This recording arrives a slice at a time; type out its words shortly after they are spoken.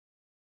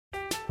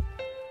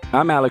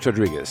I'm Alex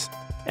Rodriguez.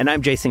 And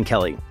I'm Jason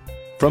Kelly.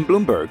 From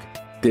Bloomberg,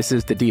 this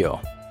is The Deal.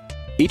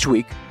 Each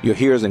week, you'll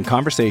hear us in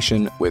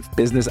conversation with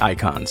business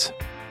icons.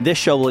 This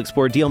show will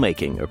explore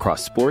deal-making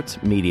across sports,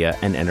 media,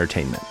 and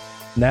entertainment.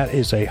 That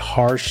is a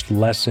harsh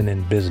lesson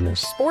in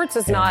business. Sports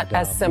is not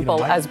as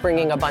simple as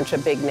bringing a bunch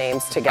of big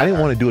names together. I didn't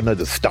want to do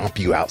another stomp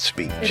you out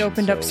speech. It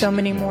opened up so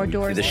many more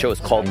doors. The show is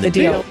called The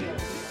Deal.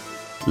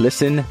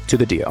 Listen to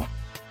The Deal.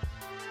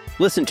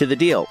 Listen to The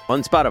Deal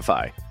on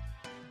Spotify.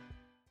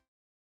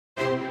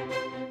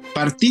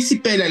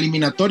 Partícipe de la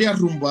eliminatoria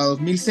rumbo a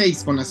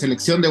 2006 con la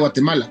selección de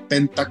Guatemala,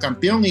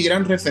 pentacampeón y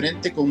gran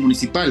referente con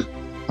Municipal,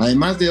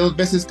 además de 2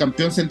 veces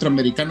campeón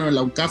centroamericano de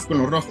la UNCAF con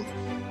los Rojos,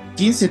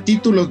 15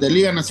 títulos de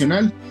Liga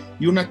Nacional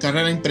y una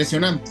carrera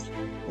impresionante.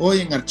 Hoy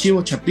en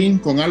Archivo Chapín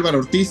con Álvaro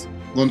Ortiz,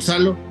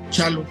 Gonzalo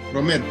Chalo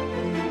Romero.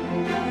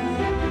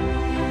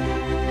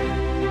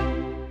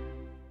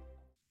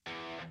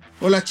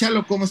 Hola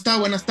Chalo, ¿cómo está?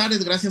 Buenas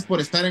tardes, gracias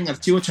por estar en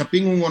Archivo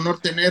Chapín, un honor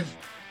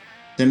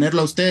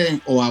tenerla a usted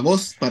o a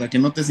vos para que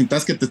no te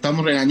sientas que te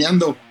estamos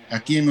regañando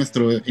aquí en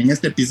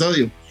este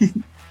episodio.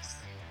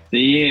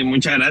 Sí,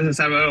 muchas gracias,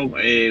 Álvaro.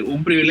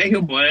 Un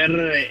privilegio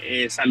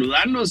poder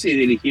saludarlos y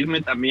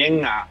dirigirme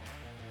también a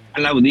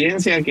la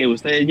audiencia que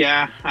ustedes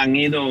ya han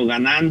ido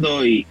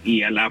ganando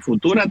y a la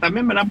futura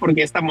también, ¿verdad?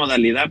 Porque esta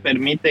modalidad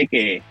permite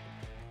que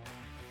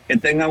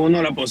tenga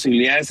uno la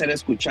posibilidad de ser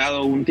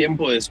escuchado un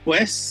tiempo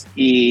después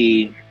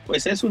y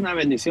pues es una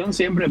bendición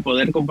siempre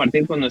poder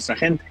compartir con nuestra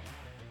gente.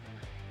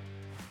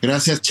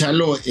 Gracias,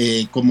 Chalo.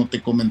 Como te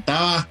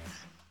comentaba,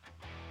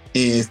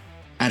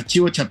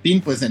 Archivo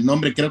Chapín, pues el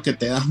nombre creo que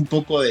te da un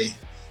poco de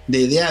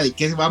idea de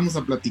qué vamos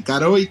a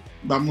platicar hoy.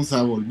 Vamos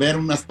a volver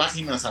unas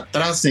páginas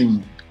atrás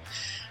en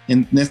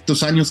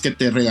estos años que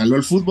te regaló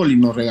el fútbol y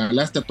nos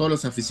regalaste a todos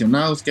los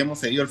aficionados que hemos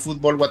seguido el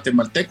fútbol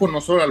guatemalteco,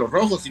 no solo a los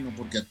Rojos, sino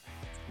porque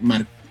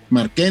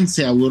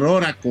Marquense,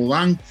 Aurora,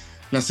 Cobán,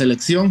 la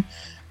selección.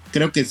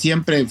 Creo que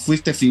siempre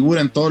fuiste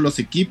figura en todos los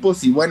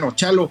equipos. Y bueno,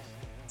 Chalo,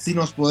 si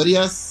nos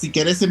podrías, si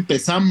querés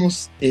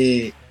empezamos,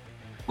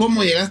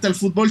 ¿cómo llegaste al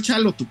fútbol,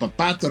 Chalo? ¿Tu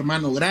papá, tu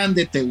hermano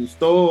grande, te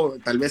gustó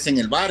tal vez en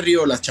el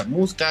barrio, las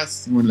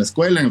chamuscas, o en la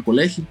escuela, en el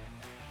colegio?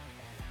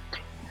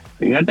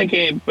 Fíjate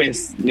que,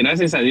 pues,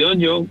 gracias a Dios,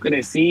 yo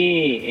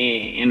crecí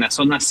en la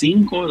zona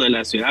 5 de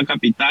la ciudad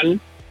capital,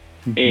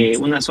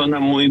 una zona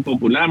muy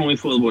popular, muy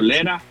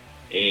futbolera.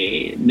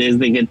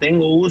 Desde que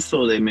tengo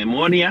uso de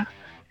memoria,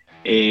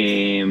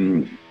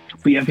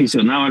 fui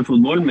aficionado al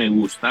fútbol, me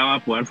gustaba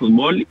jugar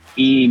fútbol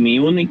y mi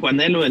único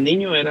anhelo de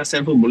niño era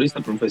ser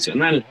futbolista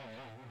profesional.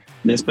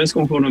 Después,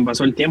 conforme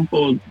pasó el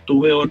tiempo,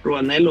 tuve otro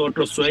anhelo,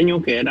 otro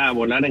sueño que era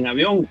volar en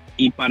avión.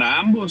 Y para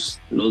ambos,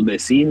 los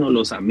vecinos,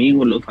 los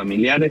amigos, los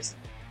familiares,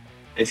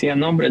 decían,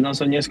 no, hombre, no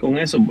soñes con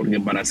eso, porque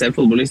para ser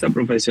futbolista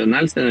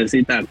profesional se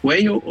necesita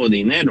cuello o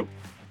dinero.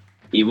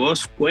 Y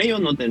vos cuello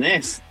no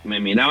tenés. Me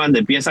miraban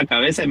de pies a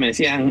cabeza y me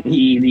decían,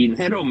 y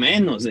dinero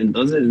menos.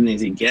 Entonces ni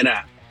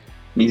siquiera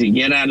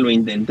lo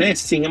intenté.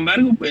 Sin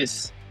embargo,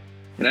 pues,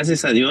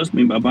 gracias a Dios,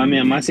 mi papá y mi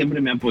mamá siempre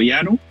me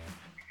apoyaron.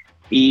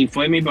 Y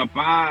fue mi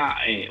papá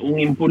un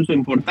impulso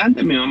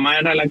importante. Mi mamá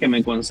era la que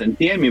me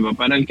consentía y mi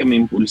papá era el que me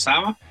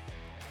impulsaba.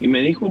 Y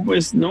me dijo,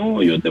 pues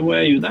no, yo te voy a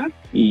ayudar.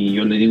 Y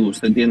yo le digo,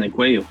 usted tiene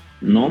cuello.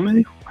 No, me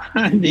dijo,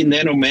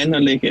 dinero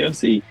menos. Le dije, yo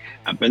sí,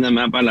 apenas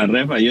me da para la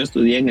refa. Yo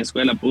estudié en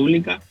escuela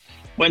pública.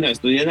 Bueno,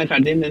 estudié en el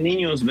Jardín de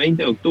Niños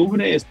 20 de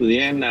octubre.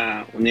 Estudié en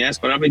la Unidad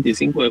Escolar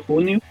 25 de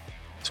junio.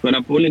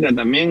 Escuela pública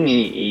también.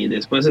 Y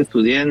después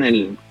estudié en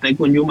el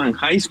Tecumumán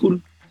High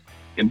School,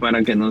 que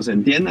para que nos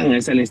entiendan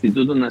es el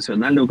Instituto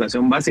Nacional de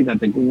Educación Básica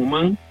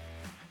Tecumumán.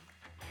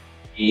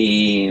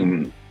 Y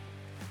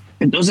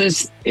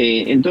entonces,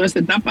 en toda esta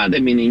etapa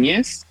de mi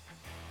niñez,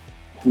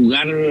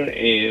 jugar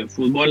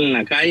fútbol en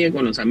la calle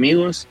con los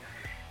amigos,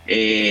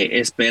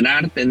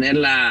 esperar tener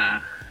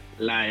la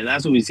edad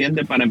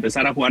suficiente para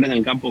empezar a jugar en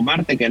el Campo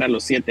Marte, que era a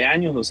los 7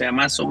 años, o sea,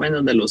 más o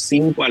menos de los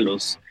 5 a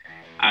los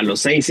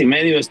 6 y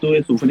medio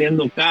estuve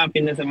sufriendo cada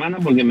fin de semana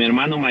porque mi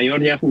hermano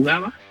mayor ya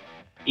jugaba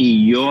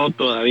y yo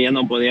todavía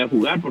no podía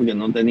jugar porque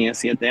no tenía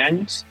 7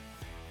 años.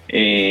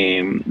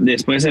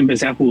 Después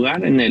empecé a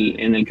jugar en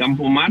el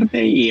Campo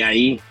Marte y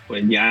ahí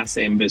pues ya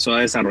se empezó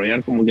a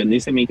desarrollar, como quien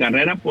dice, mi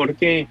carrera,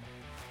 porque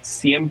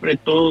siempre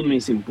todos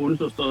mis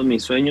impulsos, todos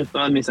mis sueños,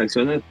 todas mis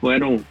acciones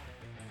fueron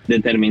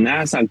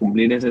determinadas a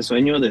cumplir ese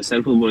sueño de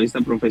ser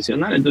futbolista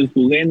profesional. Entonces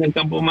jugué en el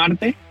Campo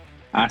Marte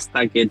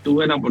hasta que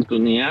tuve la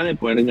oportunidad de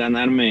poder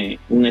ganarme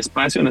un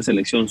espacio en la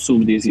selección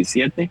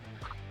sub-17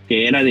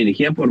 que era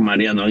dirigida por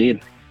Mariano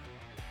Aguirre.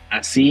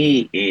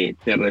 Así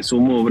te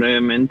resumo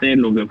brevemente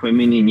lo que fue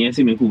mi niñez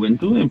y mi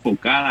juventud,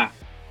 enfocada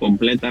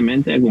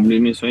completamente a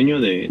cumplir mi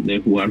sueño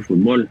de jugar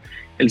fútbol.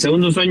 El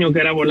segundo sueño, que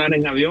era volar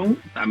en avión,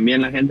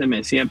 también la gente me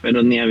decía,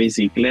 pero ni a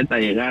bicicleta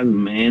llegas,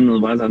 menos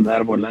vas a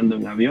andar volando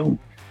en avión.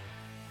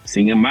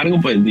 Sin embargo,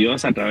 pues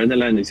Dios, a través de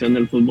la bendición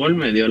del fútbol,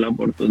 me dio la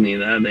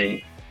oportunidad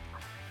de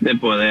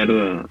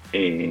poder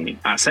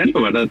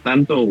hacerlo, ¿verdad?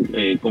 Tanto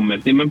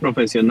convertirme en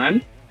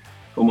profesional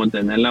como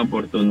tener la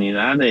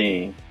oportunidad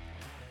de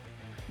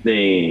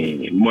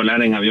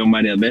volar en avión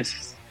varias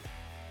veces.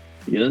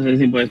 Yo no sé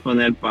si puedes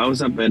poner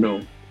pausa, pero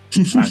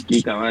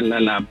aquí cabal a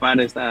la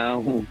par está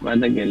un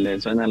cuate que le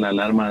suena la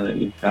alarma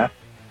del carro.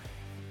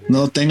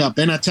 No tenga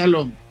pena,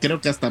 Chalo. Creo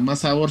que hasta más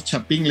sabor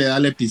chapín le da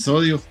al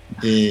episodio.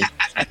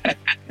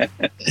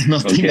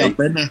 No tenga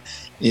pena.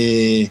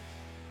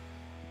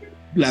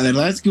 La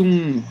verdad es que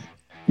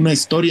una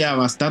historia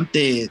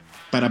bastante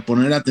para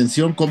poner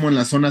atención, como en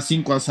la zona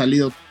 5 ha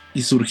salido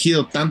y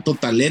surgido tanto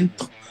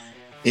talento.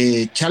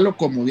 Chalo,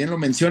 como bien lo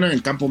menciona, en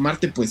el Campo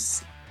Marte,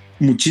 pues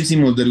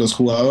muchísimos de los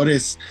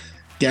jugadores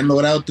que han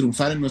logrado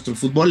triunfar en nuestro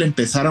fútbol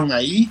empezaron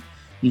ahí.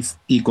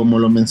 Y como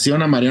lo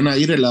menciona Mariano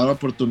Aguirre, le da la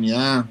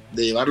oportunidad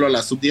de llevarlo a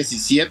la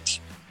sub-17.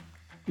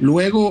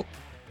 Luego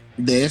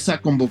de esa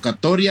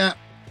convocatoria,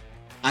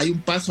 hay un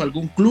paso a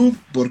algún club,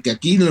 porque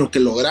aquí lo que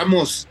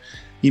logramos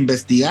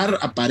investigar,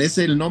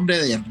 aparece el nombre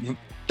de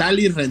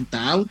Tali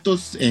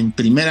Rentaautos en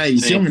primera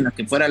división, en la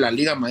que fuera la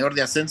Liga Mayor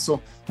de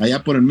Ascenso,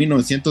 allá por el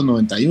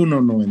 1991,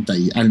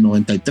 al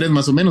 93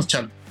 más o menos,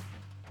 Chalo.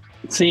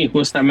 Sí,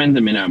 justamente,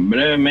 mira,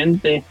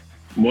 brevemente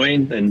voy a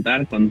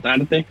intentar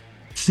contarte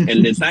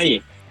el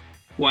detalle.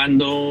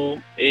 Cuando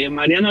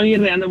Mariano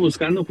Aguirre anda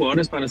buscando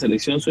jugadores para la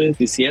selección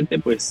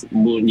sub-17, pues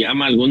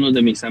llama a algunos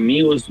de mis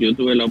amigos. Yo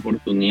tuve la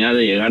oportunidad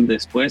de llegar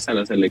después a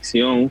la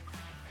selección,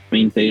 me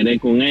integré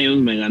con ellos,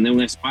 me gané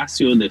un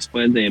espacio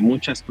después de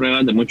muchas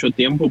pruebas, de mucho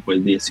tiempo,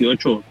 pues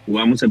 18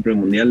 jugamos el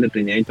premundial de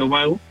Trinidad y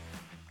Tobago.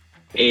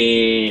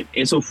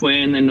 Eso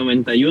fue en el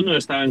 91, yo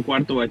estaba en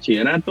cuarto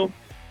bachillerato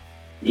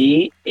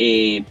y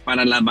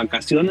para las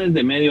vacaciones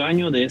de medio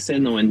año de ese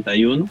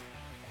 91,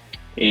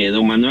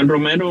 don Manuel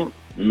Romero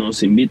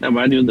nos invita a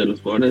varios de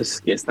los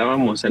jugadores que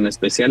estábamos en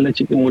especial de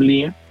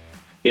Chiquimulía,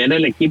 que era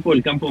el equipo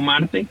del Campo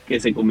Marte, que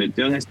se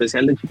convirtió en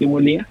especial de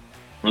Chiquimulía.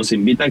 Nos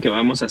invita a que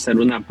vamos a hacer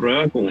una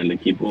prueba con el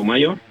equipo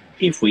mayor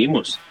y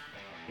fuimos.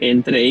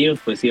 Entre ellos,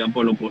 pues iba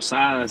Polo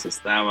Posadas,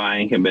 estaba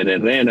Engelbert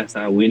Herrera,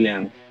 estaba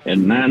William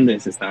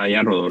Hernández, estaba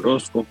ya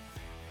Rodorosco.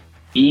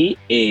 Y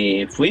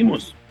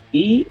fuimos.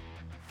 Y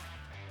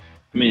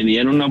me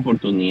dieron la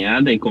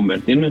oportunidad de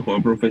convertirme en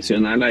jugador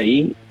profesional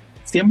ahí,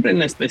 siempre en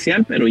la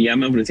especial, pero ya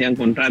me ofrecían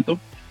contrato.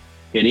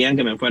 Querían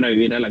que me fuera a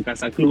vivir a la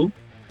casa club.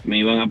 Me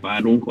iban a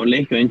pagar un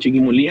colegio en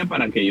Chiquimulía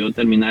para que yo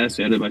terminara de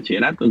estudiar el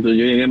bachillerato. Entonces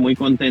yo llegué muy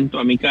contento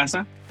a mi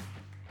casa.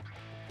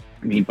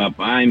 Mi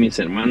papá y mis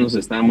hermanos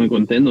estaban muy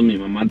contentos, mi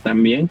mamá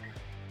también.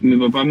 Mi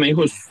papá me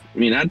dijo,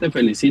 mira, te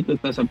felicito,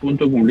 estás a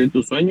punto de cumplir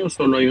tus sueños,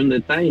 solo hay un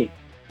detalle.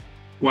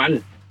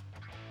 ¿Cuál?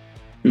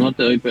 No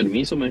te doy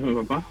permiso, me dijo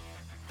mi papá.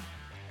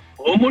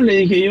 ¿Cómo? Le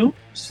dije yo.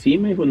 Sí,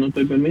 me dijo, no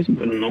te doy permiso,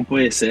 pero no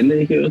puede ser, le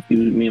dije yo, si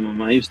mi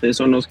mamá y ustedes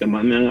son los que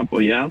más me han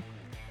apoyado.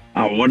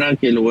 Ahora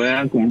que lo voy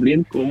a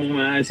cumplir, ¿cómo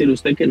me va a decir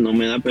usted que no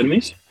me da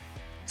permiso?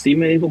 Sí,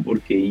 me dijo,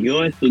 porque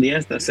yo estudié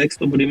hasta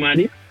sexto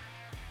primaria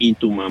y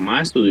tu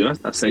mamá estudió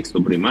hasta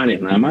sexto primaria,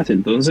 nada más.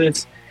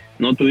 Entonces,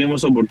 no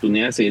tuvimos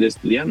oportunidad de seguir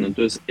estudiando.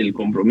 Entonces, el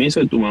compromiso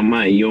de tu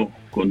mamá y yo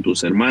con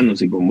tus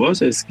hermanos y con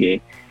vos es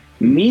que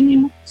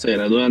mínimo se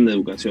gradúan de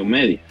educación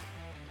media.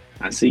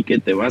 Así que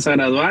te vas a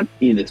graduar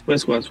y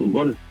después juegas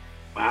fútbol.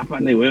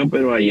 Papá, le digo,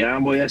 pero allá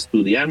voy a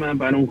estudiar, me van a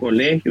pagar un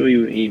colegio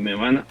y me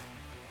van a...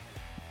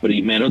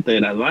 Primero te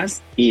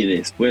gradúas y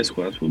después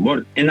juegas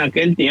fútbol. En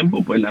aquel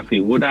tiempo, pues la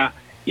figura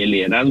y el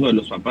liderazgo de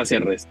los papás y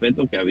el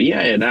respeto que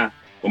había era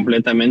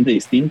completamente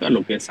distinto a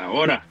lo que es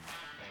ahora.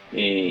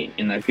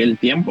 En aquel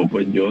tiempo,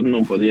 pues yo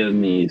no podía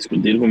ni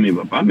discutir con mi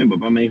papá. Mi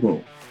papá me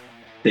dijo,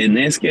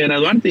 tenés que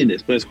graduarte y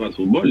después juegas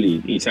fútbol.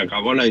 Y se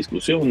acabó la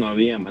discusión, no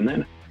había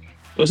manera.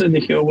 Entonces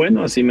dije,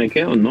 bueno, así me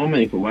quedo. No, me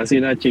dijo, vas a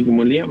ir a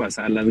Chiquimulía, vas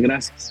a dar las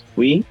gracias.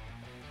 Fui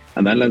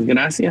a dar las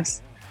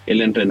gracias. El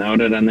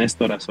entrenador era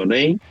Néstor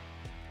Azorey.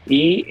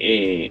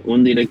 Y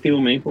un directivo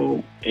me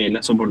dijo,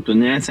 las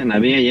oportunidades en la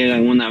vida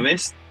llegan una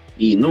vez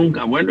y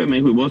nunca vuelven, me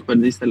dijo, y vos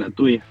perdiste la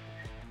tuya.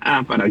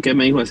 Ah, ¿para qué?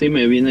 Me dijo así,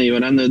 me vine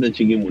llorando desde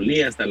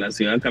Chiquimulía hasta la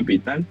ciudad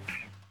capital.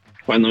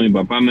 Cuando mi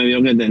papá me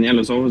vio que tenía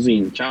los ojos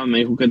hinchados, me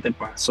dijo, ¿qué te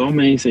pasó?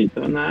 Me dice, y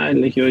todo, nada,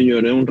 le dije, yo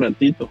lloré un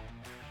ratito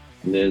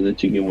desde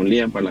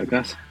Chiquimulía para la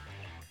casa.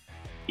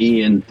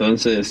 Y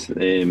entonces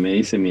me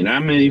dice, mira,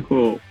 me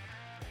dijo,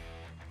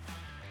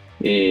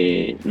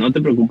 no te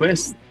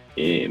preocupes,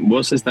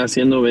 vos estás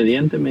siendo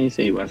obediente, me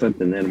dice, y vas a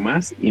tener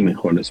más y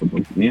mejores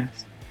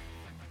oportunidades.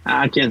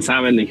 Ah, quién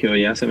sabe, le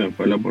dije, ya se me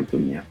fue la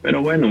oportunidad,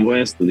 pero bueno, voy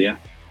a estudiar.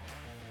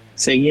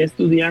 Seguí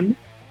estudiando,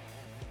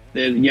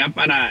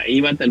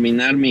 iba a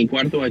terminar mi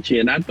cuarto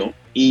bachillerato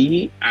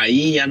y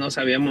ahí ya nos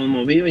habíamos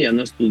movido, ya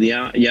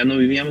no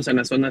vivíamos en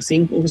la zona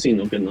 5,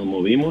 sino que nos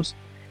movimos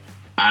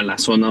a la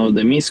zona 2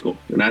 de Misco.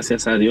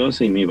 Gracias a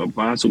Dios y mi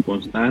papá, su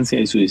constancia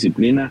y su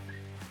disciplina,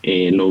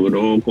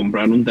 logró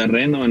comprar un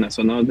terreno en la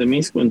zona 2 de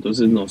Misco,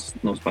 entonces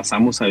nos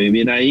pasamos a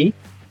vivir ahí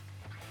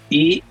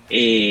y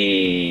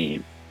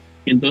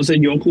entonces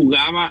yo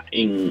jugaba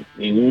en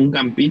un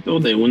campito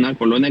de una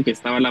colonia que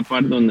estaba a la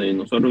par donde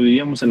nosotros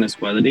vivíamos en la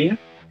escuadrilla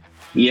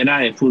y era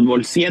de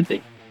fútbol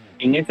 7.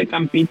 En ese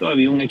campito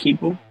había un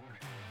equipo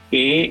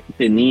que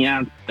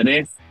tenía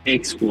 3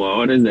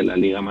 exjugadores de la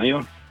Liga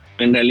Mayor,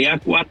 en realidad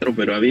 4,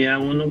 pero había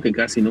uno que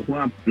casi no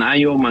jugaba,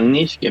 Nayo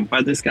Magnish, que en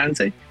paz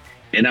descanse,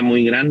 era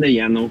muy grande,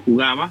 ya no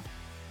jugaba,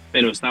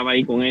 pero estaba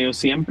ahí con ellos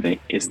siempre.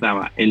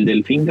 Estaba el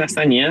Delfín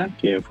Castañeda,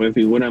 que fue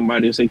figura en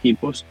varios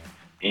equipos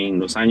en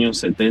los años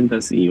 70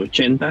 y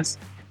 80.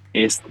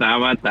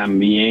 Estaba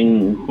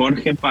también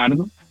Jorge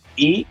Pardo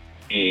y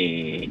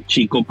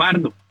Chico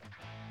Pardo,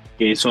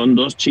 que son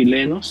dos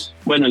chilenos.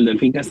 Bueno, el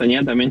Delfín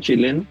Castañeda también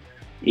chileno,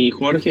 y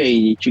Jorge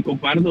y Chico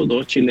Pardo,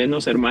 dos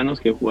chilenos hermanos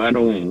que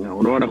jugaron en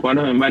Aurora,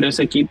 jugaron en varios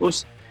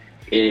equipos.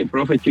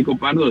 Profe Chico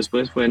Pardo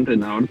después fue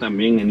entrenador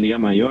también en Liga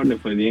Mayor, le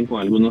fue bien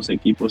con algunos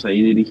equipos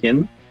ahí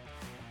dirigiendo.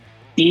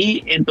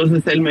 Y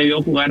entonces él me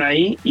vio jugar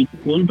ahí y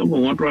junto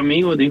con otro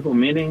amigo dijo,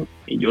 miren,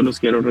 yo los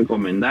quiero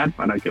recomendar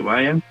para que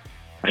vayan.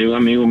 Hay un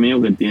amigo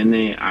mío que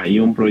tiene ahí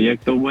un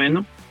proyecto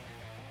bueno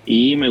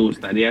y me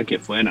gustaría que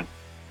fueran.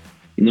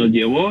 Y nos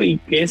llevó, y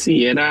que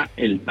si era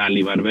el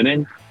Tali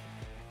Barberena.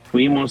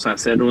 Fuimos a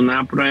hacer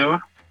una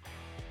prueba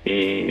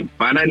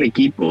para el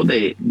equipo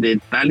de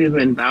Tali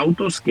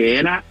Rentautos, que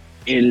era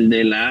el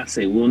de la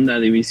segunda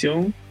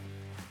división,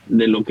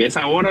 de lo que es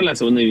ahora la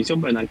segunda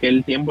división, pero en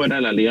aquel tiempo era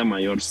la Liga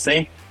Mayor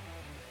C.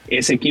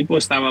 Ese equipo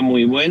estaba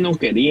muy bueno,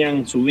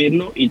 querían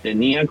subirlo y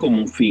tenía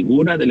como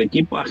figura del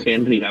equipo a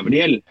Henry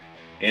Gabriel.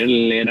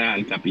 Él era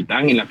el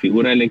capitán y la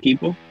figura del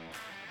equipo.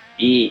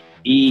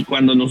 Y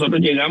cuando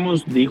nosotros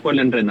llegamos, dijo el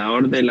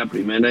entrenador de la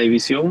primera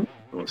división,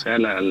 o sea,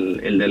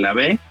 el de la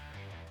B,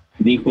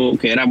 dijo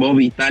que era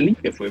Bobby Tali,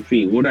 que fue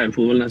figura del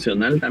fútbol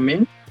nacional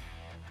también.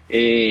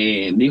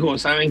 Dijo,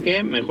 ¿saben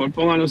qué? Mejor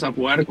pónganlos a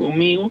jugar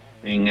conmigo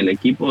en el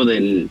equipo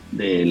de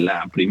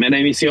la primera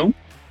división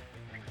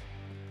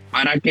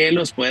para que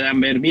los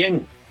puedan ver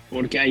bien,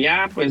 porque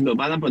allá pues los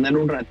van a poner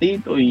un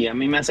ratito y a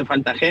mí me hace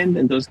falta gente,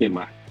 entonces qué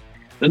más.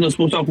 Entonces nos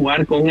puso a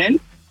jugar con él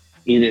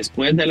y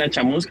después de la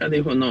chamusca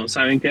dijo, no,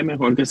 ¿saben qué?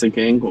 Mejor que se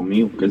queden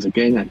conmigo, que se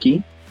queden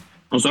aquí.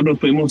 Nosotros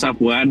fuimos a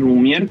jugar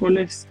un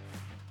miércoles,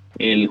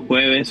 el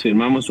jueves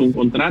firmamos un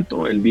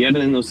contrato, el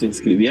viernes nos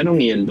inscribieron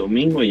y el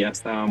domingo ya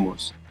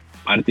estábamos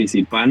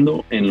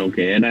participando en lo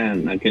que era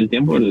en aquel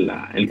tiempo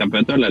el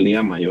campeonato de la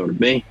Liga Mayor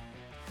B.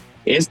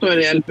 Esto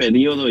era el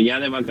periodo ya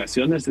de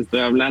vacaciones, estoy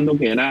hablando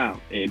que era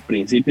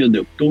principios de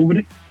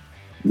octubre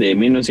de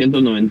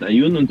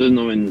 1991,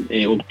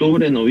 entonces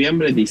octubre,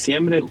 noviembre,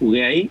 diciembre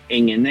jugué ahí,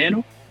 en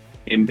enero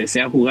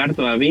empecé a jugar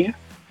todavía,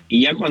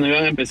 y ya cuando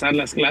iban a empezar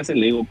las clases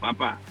le digo,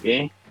 papá,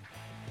 ¿qué?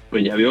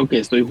 Pues ya veo que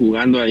estoy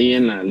jugando ahí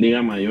en la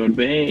Liga Mayor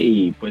B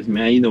y pues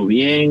me ha ido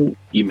bien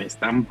y me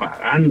están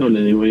pagando,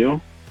 le digo yo.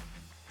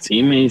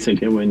 Sí, me dice,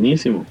 qué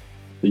buenísimo.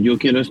 Yo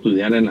quiero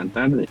estudiar en la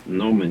tarde.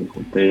 No, me dijo,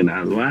 te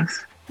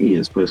gradúas y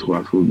después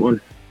jugar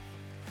fútbol.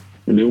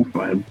 Yo le digo,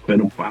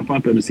 pero papá,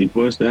 pero si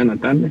puedo estudiar en la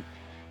tarde.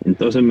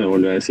 Entonces me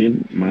volvió a decir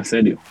más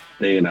serio,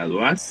 te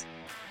gradúas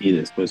y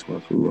después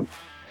jugar fútbol.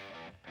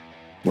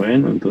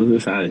 Bueno,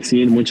 entonces a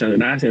decir muchas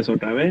gracias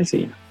otra vez.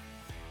 Y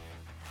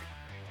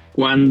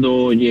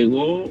cuando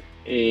llegó,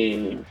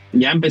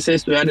 ya empecé a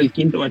estudiar el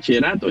quinto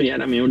bachillerato, ya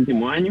era mi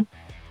último año.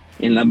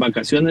 En las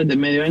vacaciones de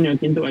medio año de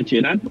quinto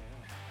bachillerato,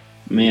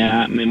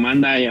 me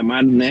manda a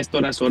llamar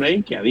Néstor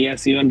Azorey, que había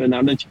sido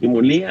entrenador de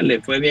Chiquimulía,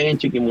 le fue bien en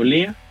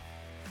Chiquimulía,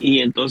 y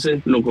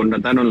entonces lo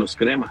contrataron los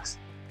Cremas.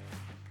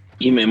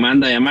 Y me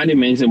manda a llamar y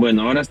me dice,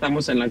 bueno, ahora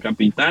estamos en la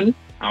capital,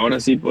 ahora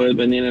sí puedes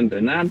venir a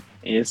entrenar,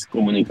 es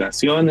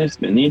comunicaciones,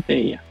 venite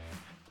y ya.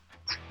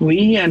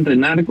 Fui a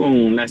entrenar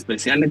con la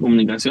especial de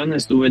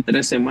comunicaciones, estuve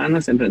 3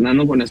 semanas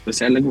entrenando con la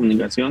especial de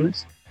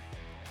comunicaciones.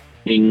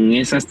 En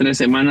esas 3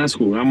 semanas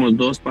jugamos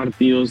 2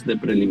 partidos de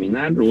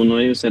preliminar, uno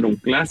de ellos era un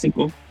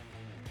clásico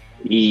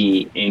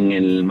y en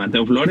el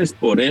Mateo Flores,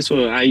 por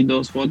eso hay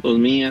 2 fotos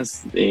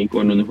mías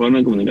con uniforme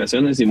de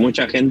comunicaciones y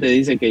mucha gente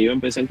dice que yo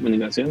empecé en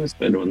comunicaciones,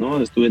 pero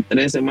no, estuve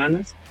 3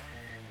 semanas,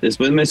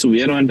 después me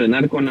subieron a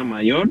entrenar con la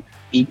mayor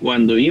y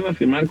cuando iba a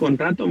firmar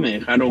contrato me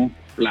dejaron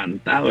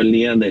plantado el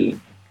día de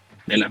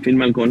la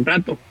firma del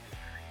contrato.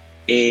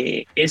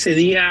 Ese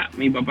día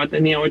mi papá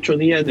tenía 8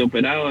 días de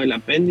operado del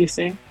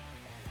apéndice.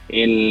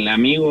 El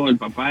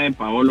papá de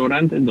Paolo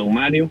Orantes, don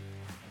Mario,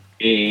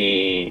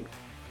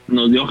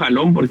 nos dio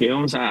jalón porque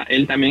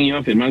él también iba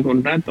a firmar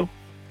contrato.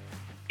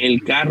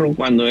 El carro,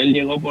 cuando él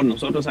llegó por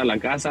nosotros a la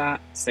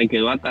casa, se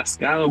quedó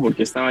atascado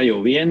porque estaba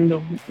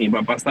lloviendo. Mi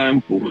papá estaba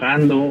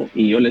empujando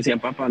y yo le decía,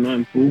 papá, no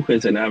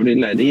empuje, se le va a abrir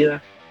la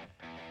herida.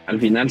 Al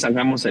final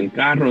sacamos el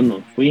carro,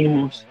 nos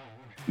fuimos,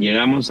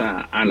 llegamos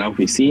a la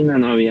oficina,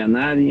 no había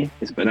nadie,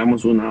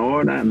 esperamos 1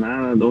 hora,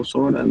 nada, 2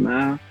 horas,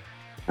 nada.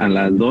 A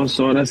las 2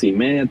 horas y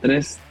media,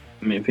 3,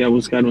 me fui a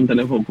buscar un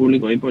teléfono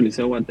público ahí por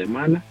Liceo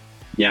Guatemala.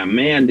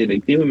 Llamé al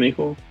directivo y me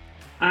dijo,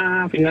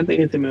 fíjate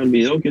que se me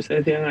olvidó que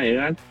ustedes iban a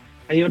llegar.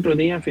 Ahí otro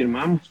día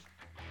firmamos.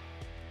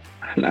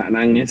 La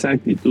gran esa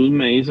actitud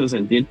me hizo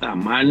sentir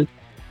tan mal.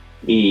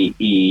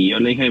 Y yo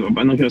le dije a mi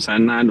papá, no quiero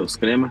saber nada de los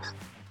Cremas.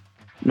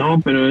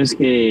 No, pero es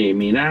que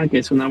mira, que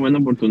es una buena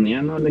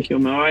oportunidad. No, le dije,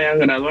 me voy a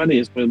graduar y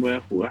después voy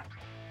a jugar.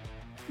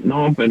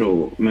 No,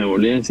 pero me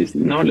volví a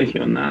insistir. No, le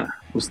dije, nada.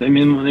 Usted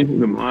mismo dijo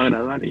que me va a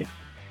graduar ya.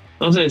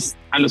 Entonces,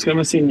 a los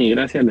Cremas sí, ni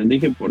gracias les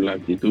dije por la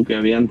actitud que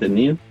habían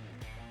tenido.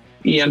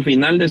 Y al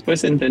final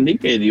después entendí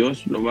que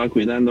Dios lo va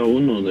cuidando a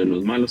uno de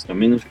los malos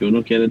caminos que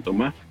uno quiere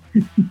tomar.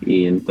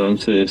 Y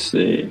entonces,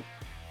 De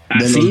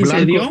así los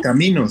se blancos dio.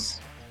 caminos.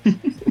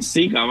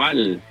 Sí,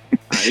 cabal.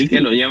 Ahí que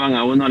lo llevan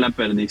a uno a la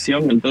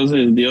perdición.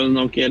 Entonces, Dios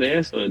no quiere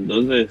eso.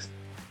 Entonces,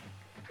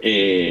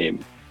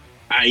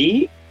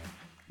 ahí,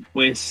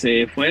 pues,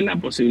 fue la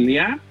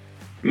posibilidad.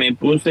 Me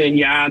puse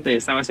ya,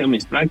 estaba haciendo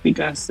mis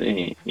prácticas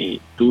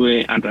y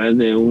tuve a través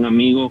de un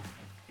amigo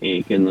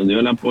que nos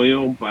dio el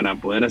apoyo para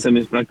poder hacer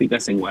mis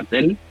prácticas en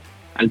Guatel.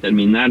 Al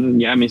terminar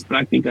ya mis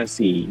prácticas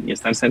y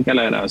estar cerca de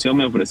la graduación,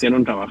 me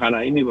ofrecieron trabajar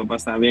ahí. Mi papá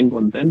estaba bien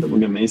contento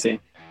porque me dice,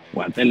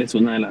 Guatel es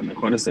una de las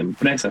mejores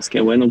empresas, qué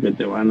bueno que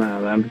te van a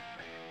dar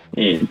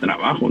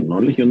trabajo. No,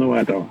 le dije, yo no voy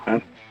a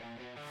trabajar.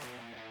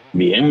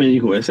 Bien, me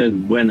dijo, esa es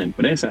buena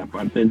empresa,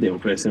 aparte te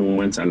ofrecen un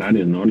buen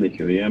salario. No, le dije,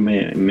 yo ya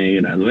me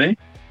gradué,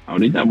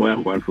 ahorita voy a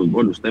jugar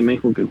fútbol. Usted me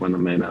dijo que cuando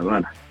me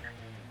graduara.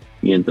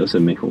 Y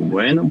entonces me dijo,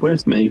 bueno,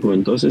 pues me dijo,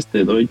 entonces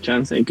te doy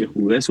chance de que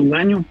jugues un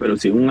año, pero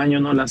si un año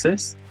no lo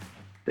haces,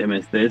 te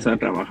metes a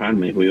trabajar.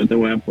 Me dijo, yo te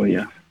voy a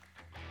apoyar.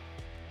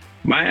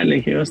 Vaya, le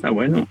dije, está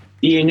bueno.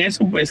 Y en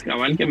eso, pues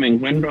cabal que me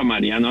encuentro a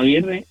Mariano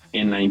Aguirre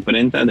en la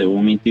imprenta de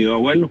mi tío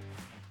abuelo,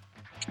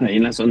 ahí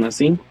en la zona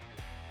 5.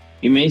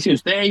 Y me dice,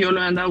 usted, yo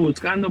lo he andado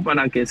buscando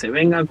para que se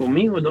venga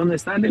conmigo. ¿Dónde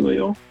está? Le digo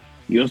yo.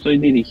 Yo estoy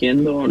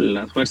dirigiendo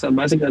las fuerzas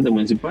básicas de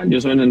Municipal. Yo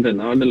soy el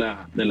entrenador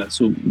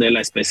de la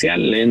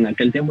especial. En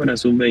aquel tiempo era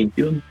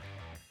sub-21.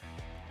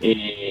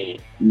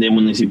 De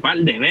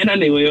Municipal. ¿De veras?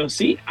 Le digo yo,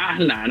 sí. Ah,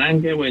 la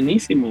harán, qué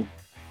buenísimo.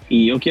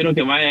 Y yo quiero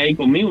que vaya ahí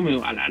conmigo. Me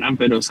dijo, la harán,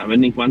 pero saber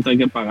ni cuánto hay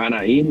que pagar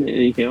ahí. Le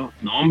dije, oh,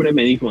 no, hombre,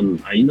 me dijo,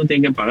 ahí no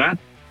tiene que pagar.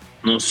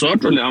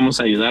 Nosotros le vamos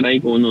a ayudar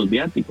ahí con unos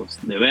viáticos.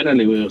 ¿De veras?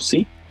 Le digo yo,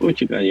 sí. Uy,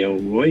 chica, yo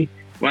voy.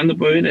 ¿Cuándo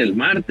puedo ir? El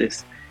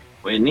martes.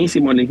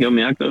 Buenísimo, le dije,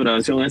 mi acto de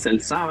graduación es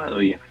el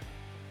sábado ya.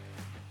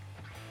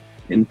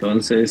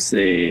 Entonces,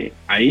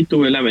 ahí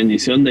tuve la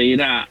bendición de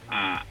ir a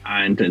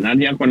entrenar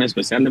ya con la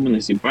especial de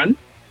Municipal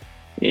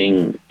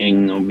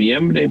en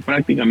noviembre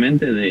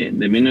prácticamente de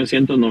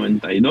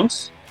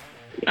 1992.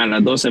 A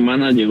las 2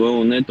 semanas llegó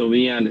un neto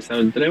vía al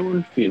estado del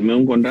Trébol, firmé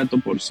un contrato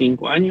por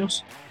 5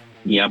 años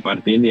y a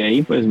partir de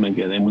ahí pues me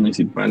quedé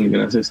Municipal,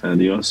 gracias a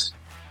Dios,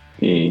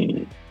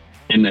 en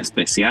la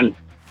especial.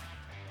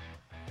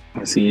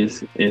 Así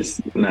es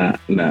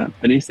la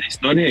triste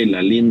historia y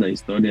la linda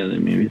historia de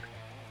mi vida.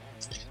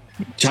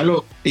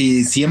 Chalo,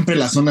 y siempre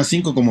la zona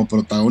 5 como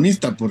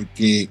protagonista,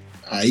 porque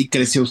ahí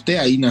creció usted,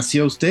 ahí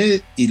nació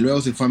usted y luego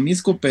se fue a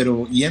Misco,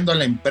 pero yendo a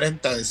la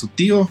imprenta de su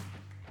tío,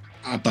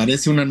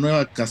 aparece una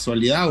nueva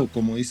casualidad, o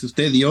como dice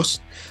usted,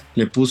 Dios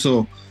le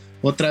puso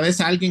otra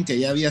vez a alguien que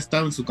ya había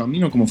estado en su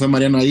camino, como fue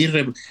Mariano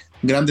Aguirre,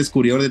 gran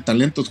descubridor de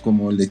talentos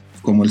como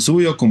el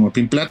suyo, como el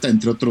Pin Plata,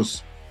 entre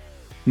otros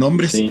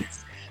nombres. Sí.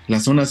 La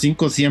zona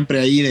 5 siempre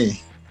ahí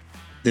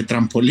de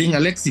trampolín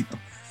al éxito.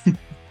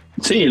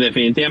 Sí,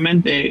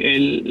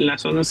 definitivamente la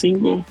zona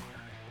 5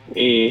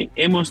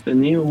 hemos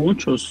tenido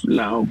muchos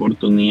la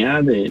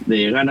oportunidad de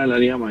llegar a la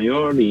Liga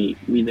Mayor y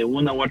de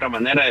una u otra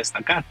manera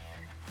destacar.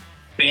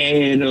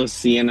 Pero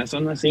si en la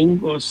zona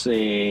 5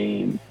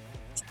 se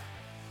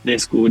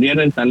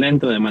descubriera el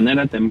talento de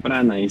manera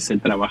temprana y se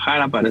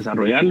trabajara para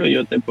desarrollarlo,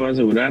 yo te puedo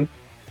asegurar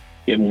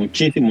que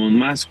muchísimos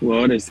más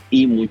jugadores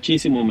y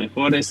muchísimo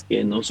mejores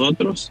que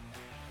nosotros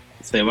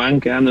se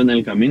van quedando en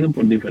el camino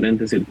por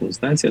diferentes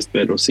circunstancias,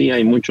 pero sí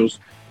hay muchos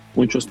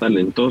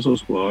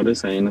talentosos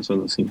jugadores ahí en la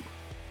zona 5.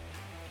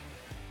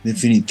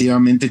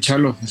 Definitivamente,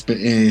 Chalo,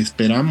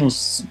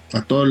 esperamos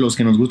a todos los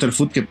que nos gusta el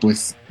fútbol que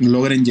pues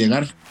logren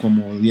llegar.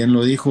 Como bien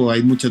lo dijo,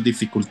 hay muchas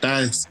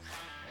dificultades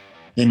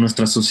en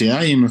nuestra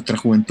sociedad y en nuestra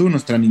juventud,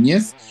 nuestra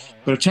niñez.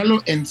 Pero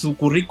Chalo, en su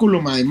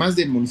currículum, además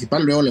de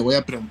Municipal, luego le voy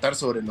a preguntar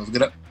sobre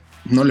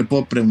no le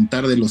puedo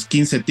preguntar de los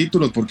 15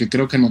 títulos porque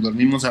creo que nos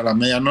dormimos a la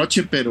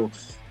medianoche, pero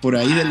por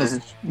ahí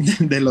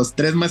de los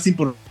 3 más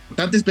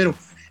importantes. Pero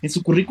en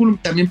su currículum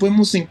también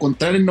podemos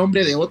encontrar el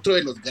nombre de otro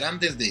de los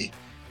grandes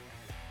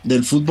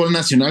del fútbol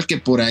nacional que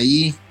por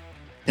ahí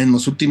en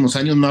los últimos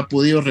años no ha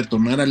podido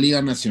retornar a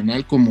Liga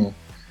Nacional como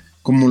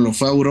lo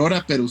fue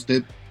Aurora, pero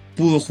usted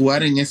pudo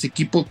jugar en ese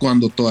equipo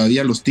cuando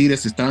todavía los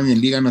Tigres estaban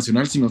en Liga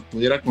Nacional. Si nos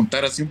pudiera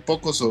contar así un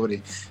poco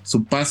sobre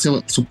su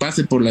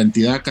pase por la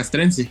entidad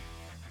castrense.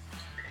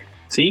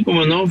 Sí,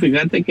 como no,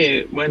 fíjate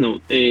que,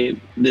 bueno,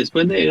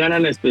 después de llegar a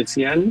la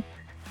especial,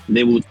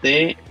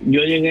 debuté,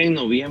 yo llegué en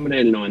noviembre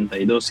del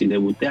 92 y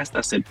debuté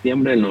hasta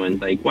septiembre del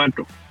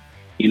 94.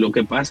 Y lo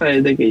que pasa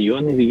es de que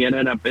yo ni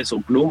siquiera era peso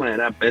pluma,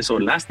 era peso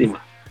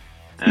lástima,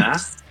 ¿verdad?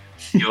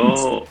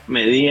 Yo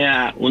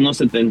medía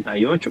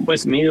 1.78,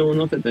 pues mido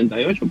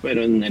 1.78,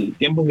 pero en el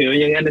tiempo que yo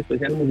llegué a la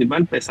especial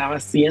municipal pesaba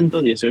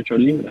 118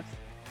 libras.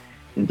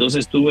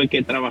 Entonces tuve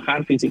que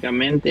trabajar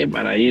físicamente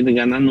para ir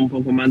ganando un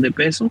poco más de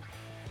peso.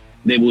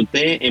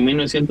 Debuté en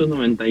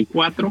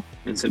 1994,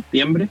 en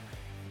septiembre,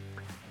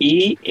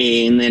 y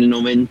en el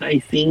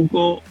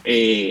 95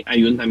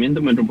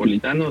 Ayuntamiento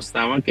Metropolitano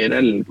estaba, que era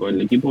el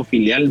equipo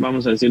filial,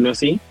 vamos a decirlo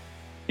así,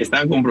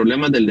 estaba con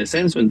problemas del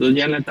descenso. Entonces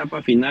ya en la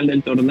etapa final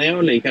del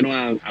torneo le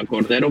dijeron a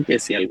Cordero que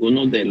si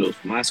algunos de los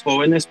más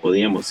jóvenes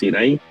podíamos ir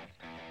ahí.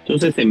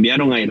 Entonces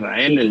enviaron a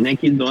Israel, el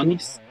Nekis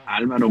Donis,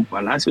 Álvaro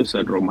Palacios,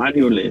 el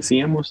Romario le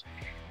decíamos,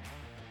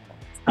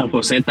 a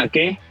José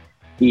Taqué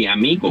y a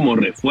mí como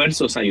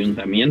refuerzos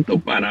Ayuntamiento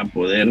para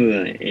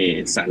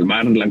poder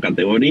salvar la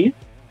categoría.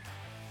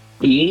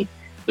 Y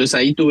entonces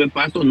ahí tuve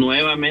paso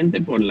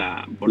nuevamente por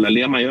la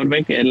Liga Mayor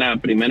B, que es la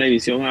primera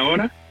división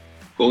ahora.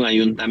 Con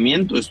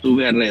Ayuntamiento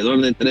estuve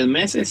alrededor de 3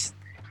 meses.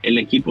 El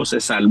equipo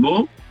se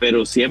salvó,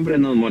 pero siempre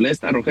nos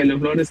molesta Rogelio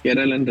Flores, que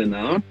era el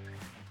entrenador.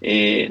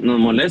 Nos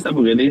molesta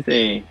porque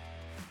dice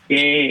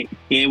que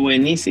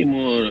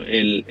buenísimo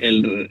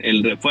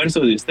el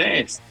refuerzo de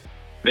ustedes,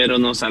 pero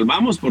nos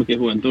salvamos porque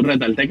Juventud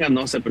Retalteca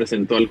no se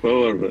presentó al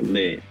juego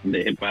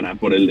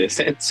por el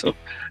descenso.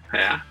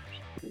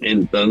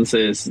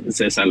 Entonces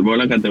se salvó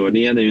la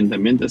categoría de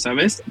Ayuntamiento esa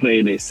vez.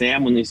 Regresé a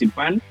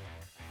Municipal.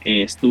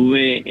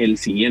 Estuve el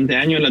siguiente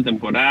año en la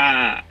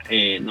temporada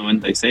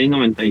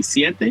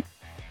 96-97.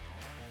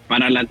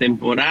 Para la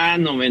temporada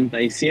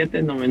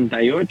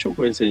 97-98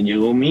 pues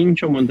llegó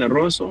Mincho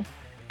Monterroso.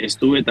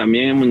 Estuve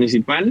también en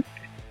Municipal.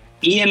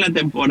 Y en la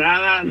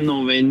temporada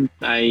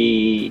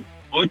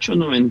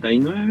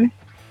 98-99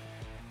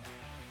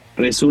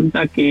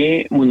 resulta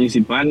que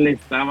Municipal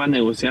estaba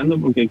negociando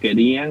porque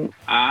querían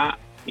a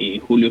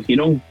Julio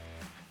Girón.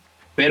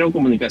 Pero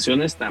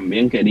Comunicaciones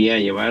también quería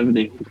llevar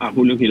a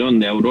Julio Girón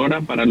de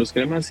Aurora para los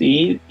Cremas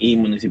y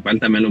Municipal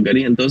también lo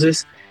quería.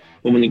 Entonces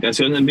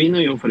Comunicaciones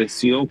vino y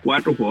ofreció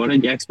 4 jugadores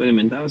ya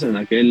experimentados. En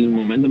aquel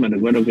momento me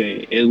recuerdo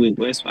que Edwin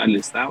Westphal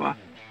estaba,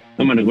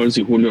 no me recuerdo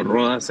si Julio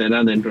Rodas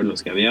era dentro de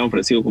los que había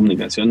ofrecido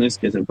Comunicaciones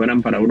que se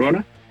fueran para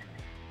Aurora.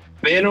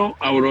 Pero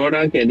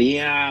Aurora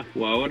quería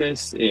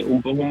jugadores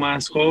un poco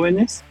más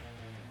jóvenes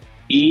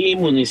y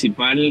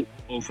Municipal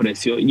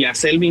ofreció, ya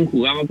Selvin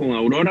jugaba con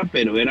Aurora,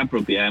 pero era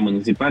propiedad de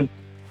Municipal.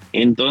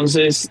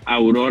 Entonces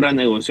Aurora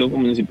negoció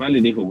con Municipal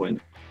y dijo, bueno,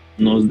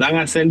 nos dan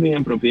a Selvin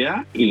en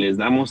propiedad y les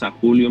damos a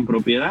Julio en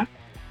propiedad,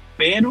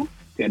 pero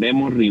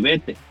queremos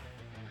ribete.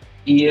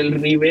 Y el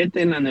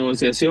ribete en la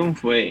negociación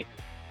fue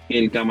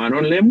el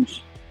Camarón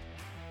Lemus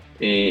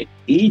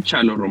y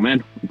Chalo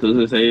Romero.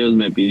 Entonces ellos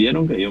me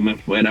pidieron que yo me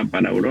fuera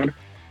para Aurora.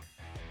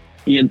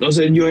 Y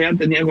entonces yo ya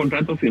tenía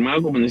contrato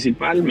firmado con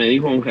Municipal. Me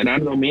dijo don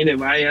Gerardo, mire,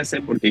 váyase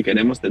porque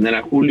queremos tener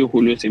a Julio.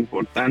 Julio es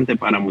importante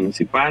para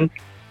Municipal.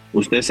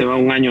 Usted se va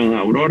 1 año en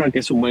Aurora, que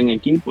es un buen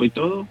equipo y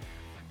todo.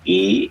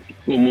 Y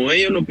como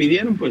ellos lo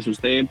pidieron, pues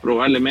usted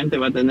probablemente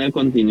va a tener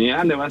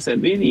continuidad, le va a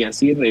servir y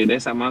así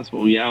regresa más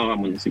fogueado a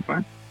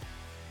Municipal.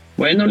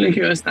 Bueno, le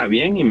dije, está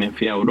bien, y me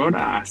fui a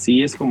Aurora.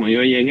 Así es como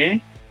yo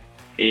llegué.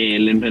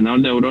 El entrenador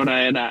de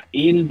Aurora era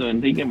Hildo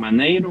Enrique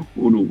Maneiro,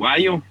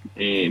 uruguayo,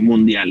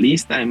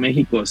 mundialista de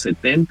México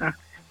 70,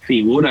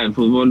 figura del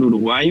fútbol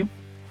uruguayo.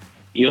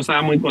 Y yo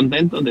estaba muy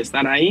contento de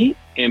estar ahí.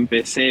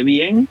 Empecé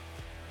bien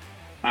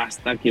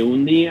hasta que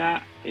un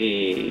día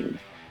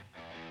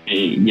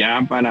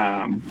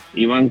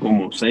iban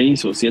como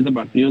 6 o 7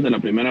 partidos de la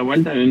primera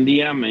vuelta, y un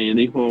día me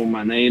dijo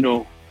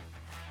Maneiro,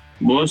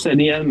 vos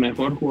serías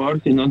mejor jugador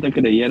si no te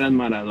creyeras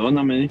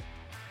Maradona, me dijo.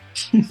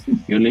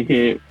 Yo le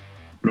dije,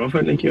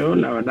 profe, le dije,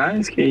 la verdad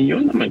es que yo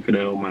no me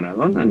creo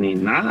Maradona ni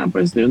nada,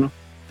 pues yo no.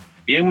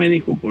 Bien, me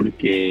dijo,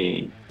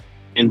 porque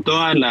en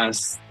todas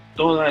las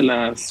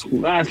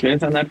jugadas que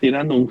debes andar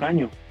tirando un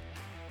caño.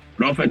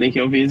 Profe, le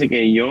dije, fíjese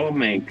que yo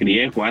me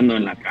crié jugando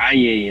en la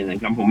calle y en el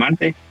Campo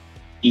Marte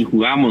y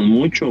jugábamos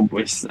mucho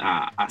pues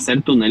a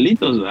hacer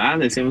tunelitos, ¿verdad?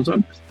 Decíamos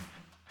nosotros.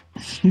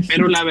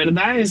 Pero la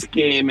verdad es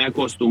que me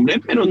acostumbré,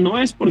 pero no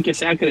es porque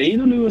sea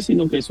creído, le digo,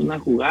 sino que es una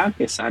jugada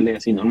que sale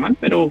así normal,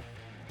 pero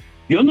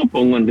yo no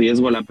pongo en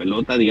riesgo la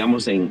pelota,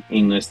 digamos, en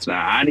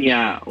nuestra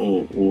área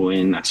o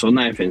en la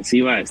zona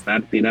defensiva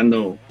estar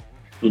tirando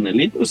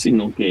tunelitos,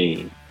 sino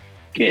que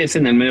es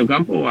en el medio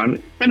campo,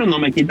 pero no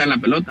me quitan la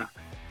pelota.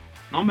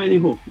 No, me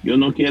dijo, yo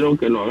no quiero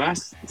que lo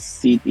hagas.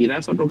 Si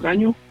tiras otro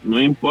caño,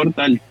 no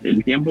importa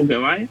el tiempo que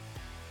vaya,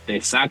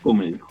 te saco,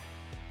 me dijo.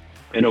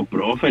 Pero,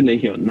 profe, le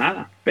dije,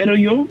 nada. Pero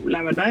yo,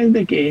 la verdad es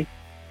de que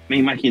me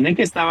imaginé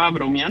que estaba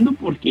bromeando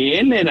porque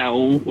él era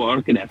un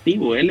jugador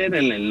creativo. Él era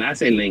el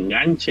enlace, el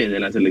enganche de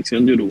la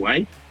selección de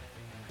Uruguay.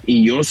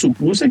 Y yo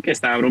supuse que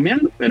estaba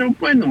bromeando, pero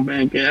bueno,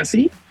 me quedé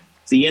así.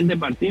 Siguiente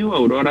partido,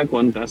 Aurora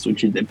contra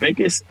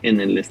Suchitepeques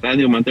en el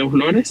estadio Mateo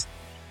Flores.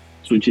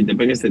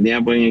 Suchitepeques tenía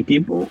buen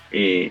equipo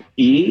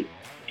y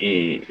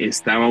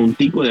estaba un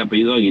tico de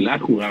apellido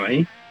Aguilar, jugaba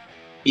ahí.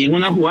 Y en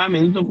una jugada,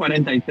 minuto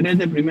 43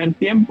 de primer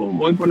tiempo,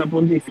 voy por la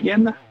punta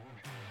izquierda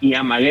y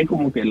amagué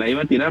como que la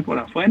iba a tirar por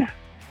afuera.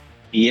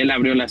 Y él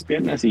abrió las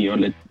piernas y yo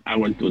le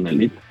hago el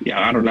tunelito. Y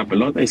agarro la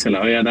pelota y se la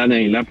voy a dar a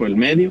Aguilar por el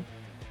medio.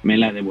 Me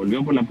la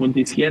devolvió por la punta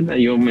izquierda,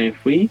 yo me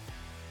fui,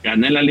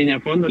 gané la línea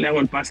de fondo, le hago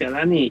el pase a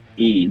Dani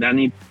y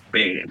Dani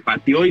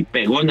pateó y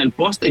pegó en el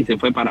poste y se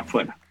fue para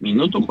afuera.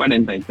 Minuto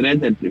 43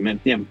 del primer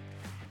tiempo.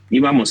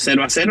 Íbamos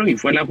 0-0 y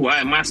fue la jugada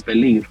de más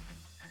peligro.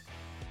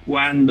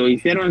 Cuando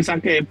hicieron el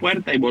saque de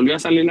puerta y volvió a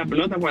salir la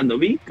pelota, cuando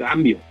vi,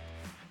 cambio.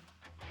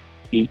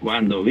 Y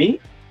cuando vi,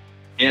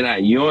 era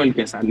yo el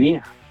que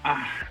salía.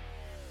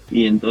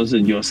 Y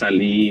entonces yo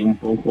salí un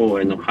poco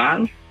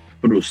enojado,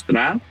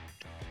 frustrado,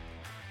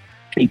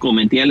 y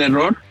cometí el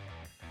error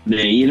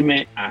de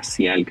irme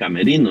hacia el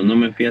camerino. No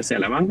me fui hacia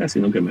la banca,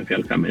 sino que me fui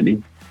al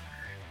camerino.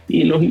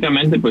 Y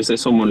lógicamente pues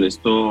eso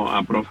molestó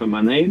a profe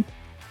Maneiro,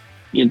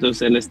 y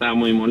entonces él estaba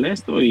muy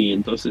molesto y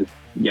entonces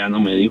ya no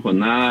me dijo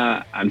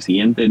nada al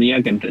siguiente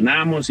día que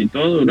entrenamos y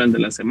todo durante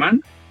la semana.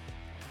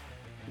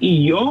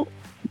 Y yo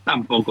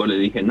tampoco le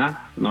dije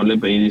nada, no le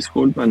pedí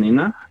disculpas ni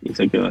nada y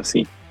se quedó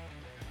así.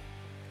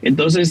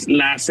 Entonces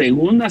la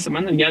segunda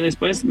semana ya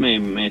después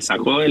me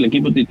sacó del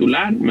equipo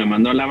titular, me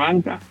mandó a la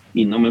banca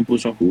y no me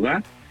puso a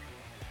jugar.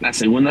 La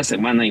segunda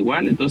semana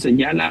igual, entonces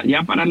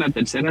ya para la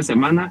tercera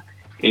semana,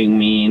 en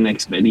mi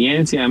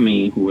inexperiencia,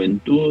 mi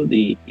juventud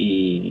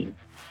y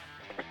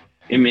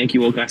en mi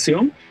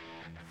equivocación,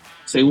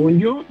 según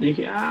yo,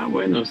 dije,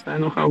 bueno, está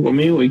enojado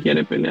conmigo y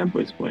quiere pelear,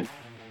 pues bueno.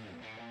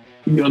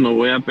 Yo no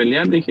voy a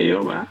pelear, dije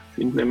yo,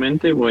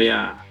 simplemente voy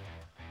a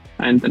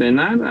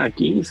entrenar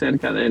aquí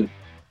cerca de él.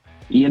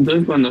 Y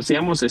entonces cuando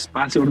hacíamos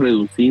espacios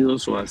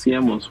reducidos o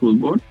hacíamos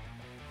fútbol,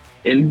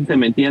 él se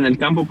metía en el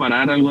campo para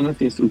dar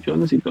algunas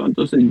instrucciones y todo.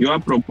 Entonces yo a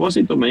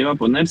propósito me iba a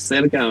poner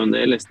cerca de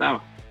donde él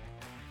estaba.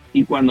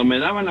 Y cuando me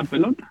daba la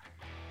pelota,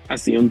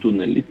 hacía un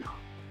tunelito.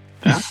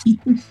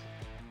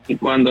 Y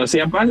cuando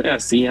hacía pase,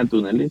 hacía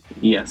tunelito.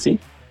 Y así,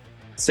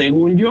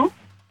 según yo,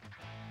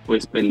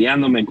 pues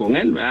peleándome con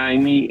él, ¿verdad?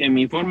 En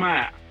mi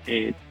forma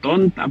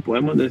tonta,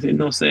 podemos decir,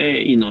 no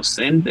sé,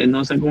 inocente,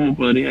 no sé cómo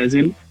podría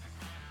decirlo.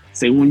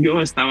 Según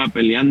yo, estaba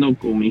peleando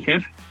con mi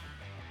jefe.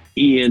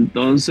 Y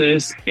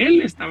entonces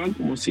él estaba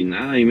como si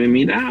nada y me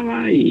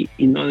miraba y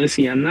no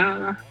decía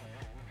nada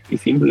y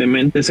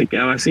simplemente se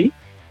quedaba así.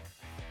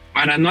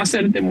 Para no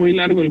hacerte muy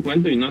largo el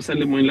cuento y no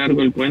hacerle muy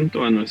largo el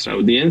cuento a nuestra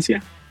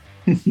audiencia,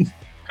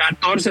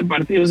 14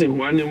 partidos sin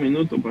jugar ni un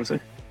minuto pasé.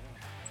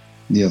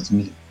 Dios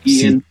mío. Y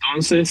Sí.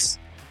 entonces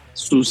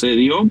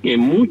sucedió que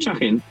mucha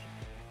gente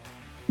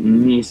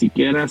ni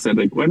siquiera se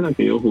recuerda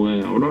que yo jugué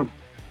en Aurora,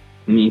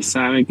 ni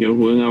sabe que yo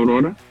jugué en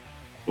Aurora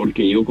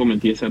porque yo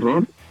cometí ese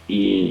error.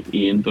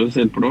 Y entonces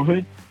el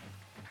profe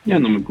ya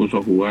no me puso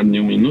a jugar ni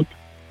un minuto.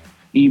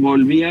 Y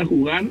volví a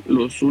jugar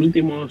los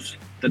últimos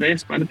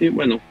 3 partidos.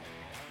 Bueno,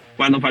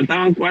 cuando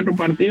faltaban 4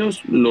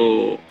 partidos,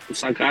 lo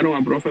sacaron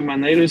a profe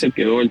Maneiro y se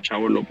quedó el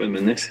Chavo López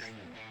Meneses.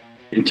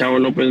 El Chavo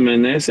López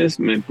Meneses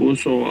me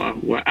puso a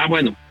jugar.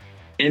 Bueno,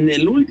 en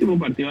el último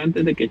partido,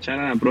 antes de que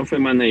echaran a profe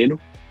Maneiro,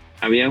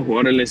 habían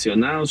jugadores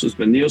lesionados,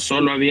 suspendidos.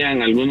 Solo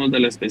habían algunos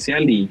de la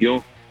especial y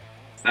yo.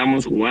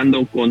 Estábamos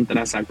jugando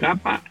contra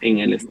Zacapa en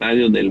el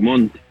Estadio del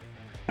Monte,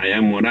 allá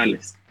en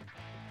Morales.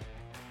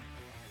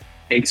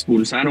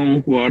 Expulsaron a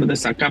un jugador de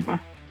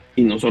Zacapa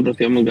y nosotros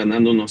íbamos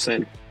ganando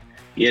 1-0.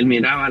 Y él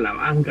miraba a la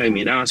banca y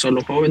miraba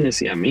solo jóvenes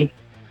y a mí.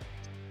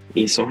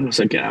 Y solo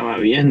se quedaba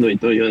viendo y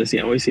todo. Yo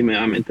decía, hoy sí me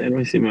va a meter,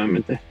 hoy sí me va a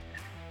meter.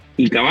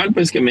 Y cabal,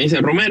 pues que me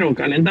dice, Romero,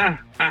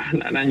 calentar.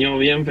 La arañó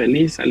bien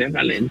feliz, salí a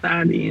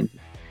calentar y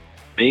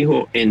me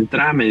dijo,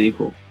 entra, me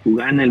dijo,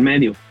 jugá en el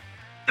medio.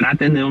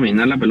 Traten de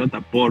dominar la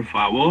pelota, por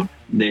favor,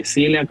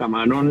 decirle a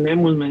Camarón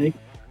Lemos, me dijo,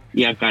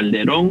 y a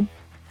Calderón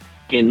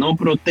que no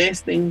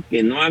protesten,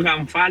 que no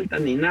hagan falta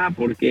ni nada,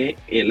 porque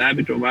el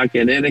árbitro va a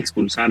querer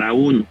expulsar a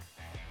uno.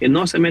 Que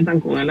no se metan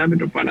con el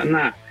árbitro para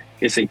nada,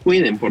 que se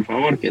cuiden, por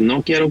favor, que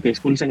no quiero que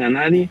expulsen a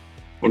nadie,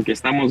 porque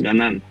estamos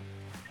ganando.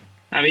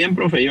 Está bien,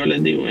 profe, yo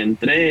les digo,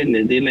 entré,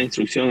 les di la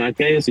instrucción a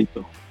aquellos y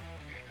todo.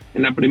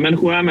 En la primera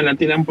jugada me la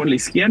tiran por la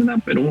izquierda,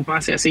 pero un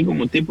pase así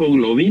como tipo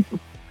globito.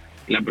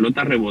 La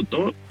pelota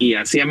rebotó y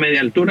hacia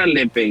media altura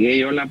le pegué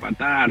yo la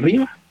patada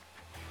arriba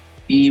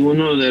y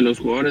uno de los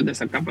jugadores de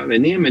Zacapa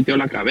venía y metió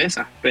la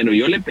cabeza, pero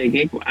yo le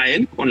pegué a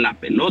él con la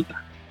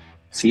pelota.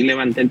 Sí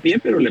levanté el pie,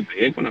 pero le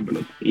pegué con la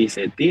pelota y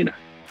se tira.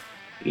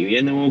 Y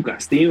viene Hugo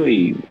Castillo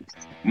y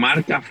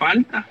marca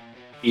falta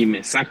y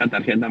me saca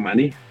tarjeta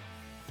amarilla.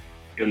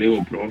 Yo le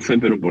digo, profe,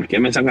 ¿pero por qué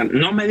me sacan?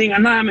 No me diga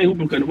nada, me dijo,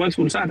 porque lo voy a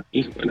expulsar.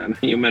 Híjole,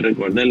 yo me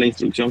recordé la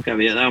instrucción que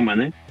había dado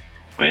Mané.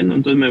 Bueno,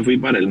 entonces me fui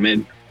para el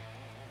medio.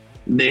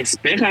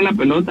 Despeja la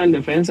pelota el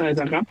defensa de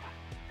Zacapa,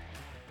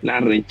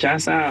 la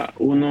rechaza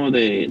uno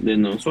de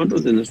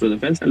nosotros, de nuestro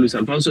defensa, Luis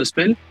Alfonso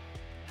Espel,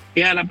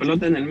 queda la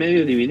pelota en el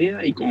medio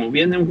dividida y como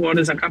viene un jugador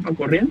de Zacapa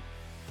corriendo,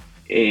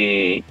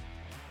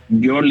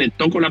 yo le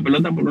toco la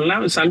pelota por un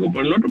lado y salgo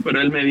por el otro, pero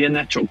él me viene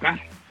a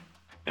chocar,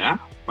 ¿verdad?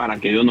 Para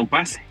que yo no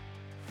pase.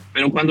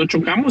 Pero cuando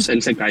chocamos,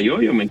 él se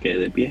cayó, yo me quedé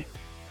de pie.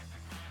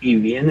 Y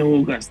viene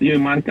Hugo Castillo y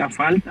marca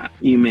falta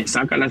y me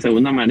saca la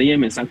segunda amarilla y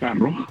me saca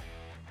roja.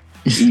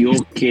 Y yo,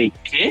 ¿qué?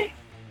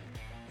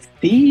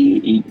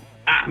 Sí, y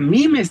a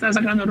mí me está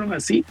sacando roja.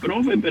 Sí,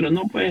 profe, pero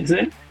no puede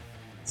ser.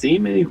 Sí,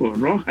 me dijo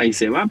roja y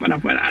se va para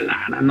afuera.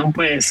 No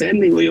puede ser,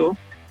 le digo yo.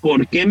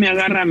 ¿Por qué me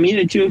agarra a mí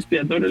de chivo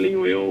expiatorio? Le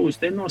digo yo,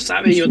 usted no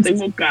sabe, yo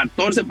tengo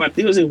 14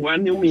 partidos sin jugar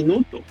ni un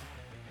minuto.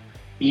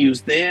 Y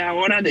usted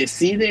ahora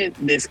decide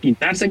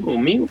desquitarse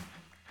conmigo.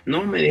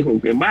 No, me dijo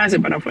que váyase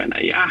para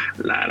afuera. Y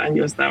la araña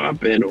yo estaba,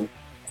 pero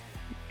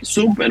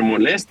súper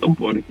molesto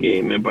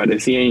porque me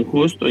parecía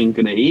injusto,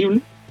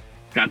 increíble.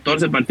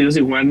 14 partidos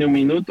sin jugar ni un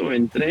minuto,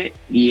 entré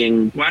y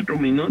en 4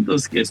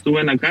 minutos que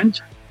estuve en la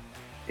cancha,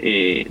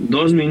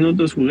 2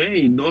 minutos jugué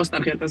y 2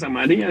 tarjetas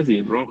amarillas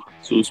y roja,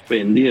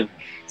 suspendido.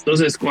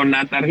 Entonces, con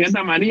la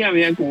tarjeta amarilla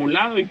había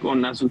acumulado y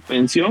con la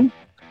suspensión,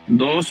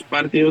 2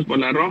 partidos por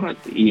la roja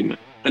y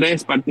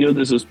 3 partidos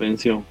de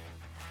suspensión.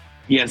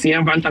 Y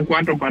hacían falta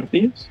 4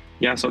 partidos,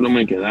 ya solo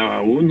me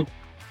quedaba 1.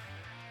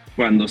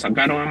 Cuando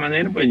sacaron a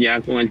Manera, pues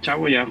ya con el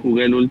chavo ya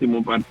jugué el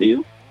último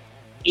partido.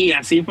 Y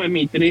así fue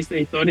mi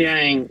triste historia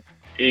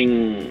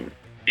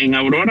en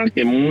Aurora,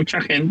 que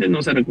mucha gente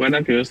no se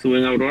recuerda que yo estuve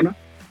en Aurora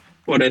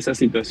por esa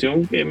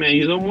situación que me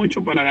ayudó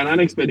mucho para ganar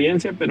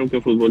experiencia, pero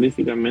que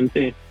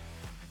futbolísticamente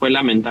fue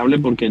lamentable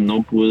porque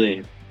no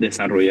pude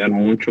desarrollar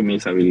mucho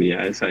mis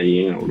habilidades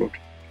ahí en Aurora.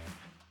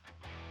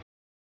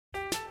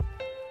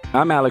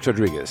 I'm Alex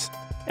Rodriguez.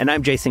 And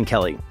I'm Jason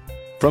Kelly.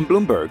 From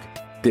Bloomberg,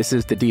 this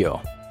is The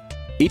Deal.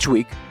 Each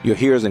week, you'll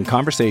hear us in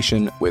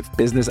conversation with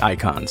business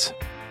icons.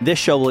 This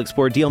show will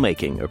explore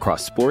deal-making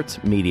across sports,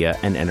 media,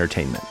 and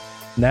entertainment.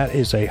 That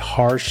is a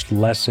harsh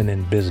lesson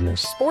in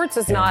business. Sports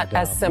is not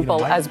as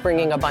simple as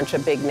bringing a bunch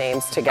of big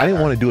names together. I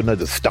didn't want to do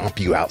another stomp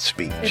you out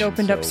speech. It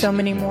opened up so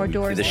many more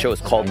doors. The show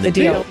is called The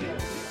Deal.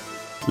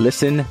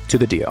 Listen to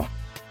The Deal.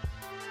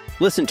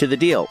 Listen to The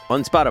Deal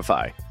on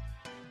Spotify.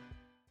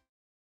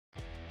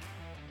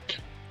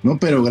 No,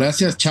 pero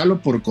gracias,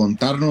 Chalo, por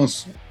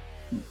contarnos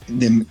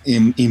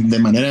de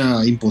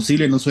manera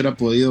imposible. No se hubiera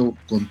podido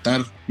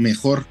contar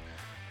mejor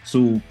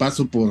su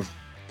paso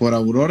por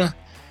Aurora.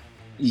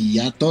 Y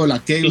ya todo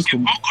aquellos...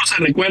 Como... Pocos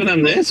se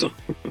recuerdan de eso.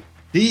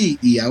 Sí,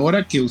 y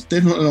ahora que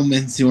usted no lo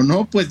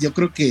mencionó, pues yo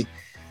creo que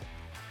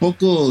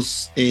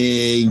pocos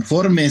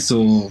informes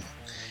o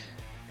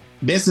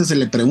veces se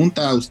le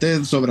pregunta a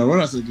usted sobre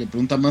Aurora, se le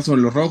pregunta más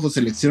sobre los rojos,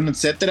 selección,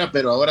 etcétera,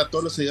 pero ahora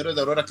todos los seguidores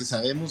de Aurora que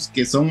sabemos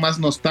que son más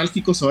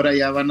nostálgicos, ahora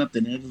ya van a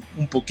tener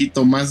un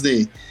poquito más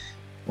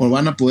o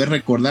van a poder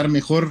recordar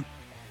mejor,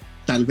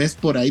 tal vez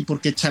por ahí,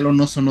 porque Chalo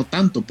no sonó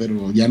tanto,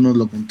 pero ya nos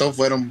lo contó,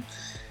 fueron,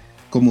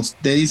 como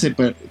usted dice,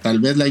 tal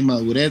vez la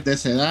inmadurez de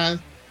esa edad,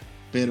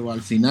 pero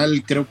al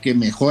final creo que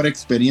mejor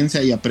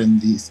experiencia y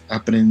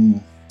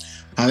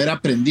haber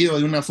aprendido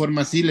de una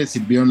forma así le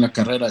sirvió en la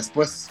carrera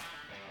después.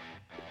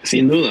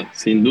 Sin duda,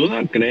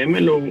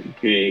 créemelo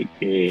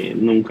que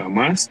nunca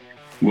más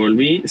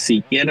volví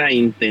siquiera a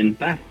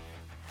intentar.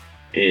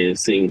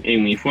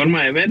 En mi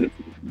forma de ver,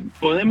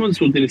 podemos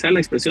utilizar la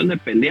expresión de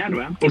pelear,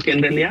 ¿verdad? Porque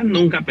en realidad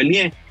nunca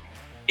peleé.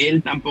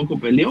 Él tampoco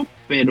peleó,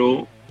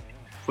 pero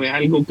fue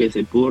algo que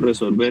se pudo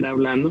resolver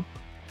hablando.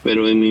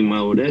 Pero en mi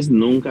madurez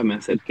nunca me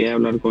acerqué a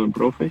hablar con el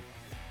profe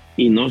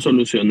y no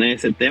solucioné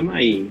ese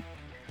tema y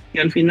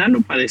al final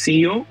lo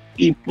padecí yo.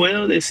 Y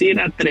puedo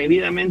decir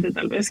atrevidamente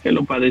tal vez que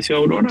lo padeció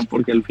Aurora,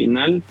 porque al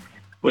final,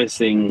 pues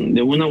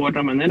de una u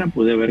otra manera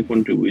pude haber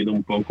contribuido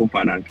un poco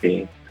para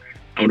que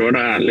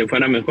Aurora le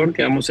fuera mejor.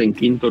 Quedamos en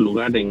 5º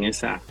lugar en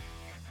esa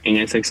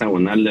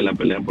hexagonal de la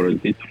pelea por el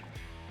título.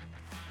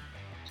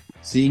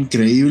 Sí,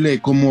 increíble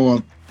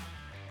cómo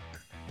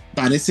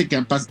parece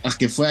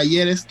que fue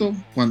ayer esto,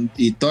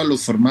 y todos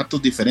los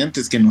formatos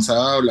diferentes que nos ha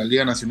dado la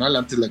Liga Nacional,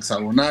 antes la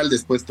hexagonal,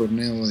 después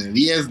torneo de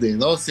 10, de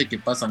 12, que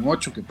pasan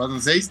 8, que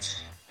pasan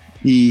 6.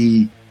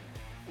 Y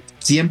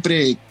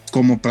siempre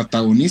como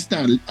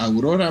protagonista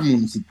Aurora,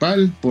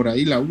 Municipal, por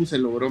ahí la U se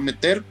logró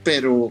meter,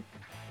 pero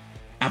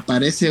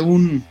aparece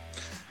un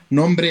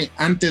nombre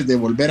antes de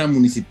volver a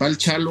Municipal,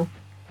 Chalo,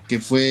 que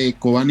fue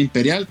Cobán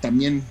Imperial,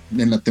 también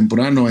en la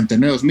temporada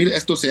 99-2000.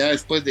 Esto se da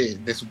después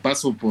de su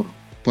paso por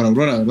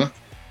Aurora, ¿verdad?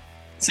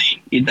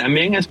 Sí, y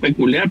también es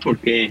peculiar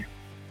porque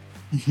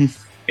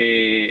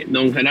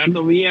don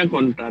Gerardo Villa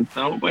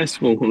contratado, pues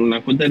con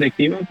la junta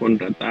directiva,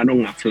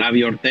 contrataron a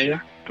Flavio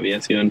Ortega,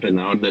 había sido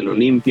entrenador del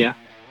Olimpia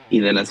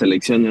y de la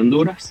selección de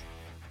Honduras,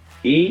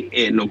 y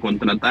lo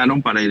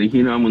contrataron para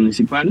dirigir a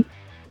Municipal.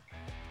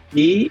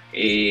 Y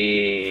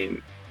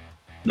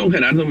don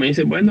Gerardo me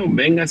dice, bueno,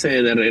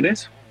 véngase de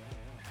regreso.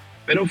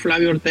 Pero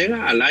Flavio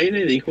Ortega al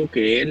aire dijo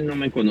que él no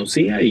me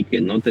conocía y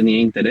que no tenía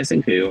interés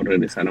en que yo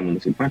regresara a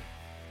Municipal.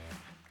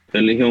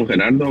 Entonces le dije a don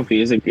Gerardo,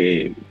 fíjese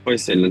que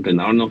pues el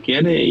entrenador no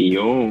quiere y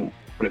yo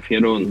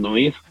prefiero no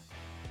ir.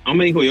 No,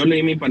 me dijo, yo le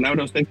di mi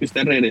palabra a usted que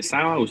usted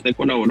regresaba, usted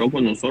colaboró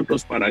con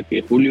nosotros para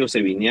que Julio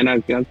se viniera a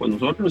quedar con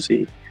nosotros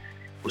y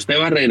usted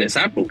va a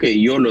regresar porque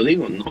yo lo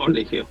digo. No,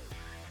 le dije,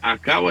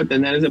 acabo de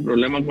tener ese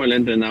problema con el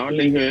entrenador,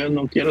 le dije, yo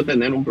no quiero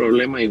tener un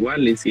problema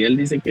igual, y si él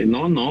dice que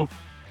no,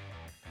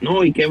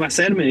 ¿y qué va a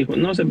hacer? Me dijo,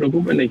 no se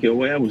preocupe, le dije, yo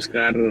voy a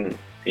buscar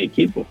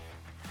equipo.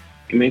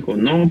 Y me dijo,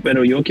 no,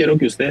 pero yo quiero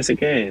que usted se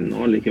quede.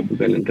 No, le dije,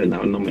 porque el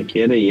entrenador no me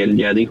quiere y él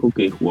ya dijo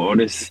que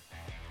jugadores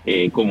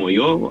como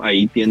yo,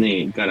 ahí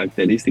tiene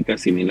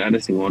características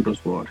similares en otros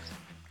jugadores.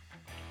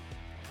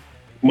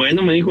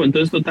 Bueno, me dijo,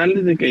 entonces total,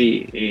 desde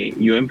que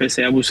yo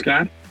empecé a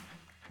buscar,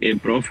 el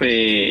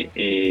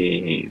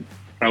profe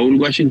Raúl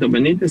Washington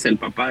Benítez, el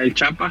papá del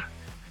Chapa,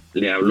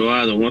 le habló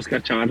a don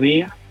Oscar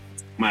Chavarría.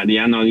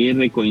 Mariano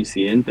Aguirre,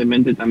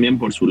 coincidentemente también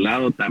por su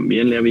lado,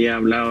 también le había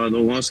hablado a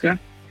don Oscar.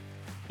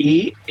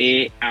 Y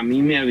a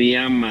mí me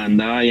había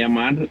mandado a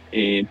llamar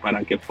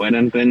para que fuera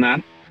a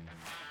entrenar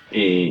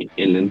el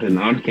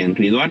entrenador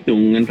Henry Duarte,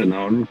 un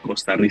entrenador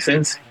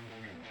costarricense.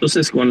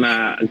 Entonces con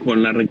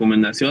la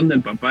recomendación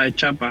del papá de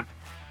Chapa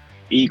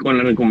y con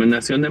la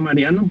recomendación de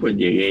Mariano, pues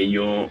llegué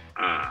yo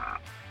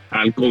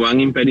al Cobán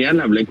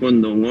Imperial, hablé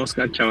con don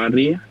Oscar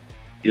Chavarría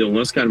y don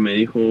Oscar me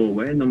dijo,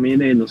 bueno,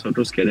 mire,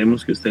 nosotros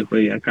queremos que usted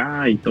juegue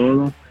acá y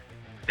todo.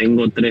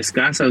 Tengo 3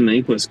 casas, me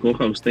dijo,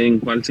 escoja usted en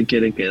cuál se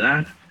quiere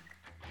quedar.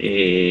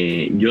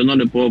 Yo no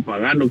le puedo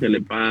pagar lo que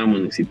le paga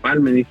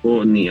Municipal, me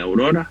dijo, ni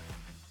Aurora,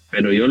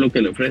 pero yo lo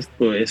que le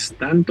ofrezco es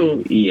tanto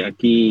y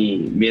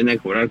aquí viene a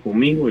cobrar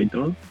conmigo y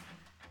todo.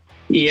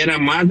 Y era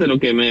más de lo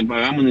que me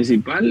pagaba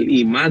Municipal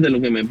y más de lo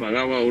que me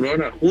pagaba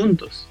Aurora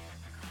juntos,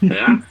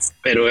 ¿verdad?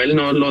 Pero él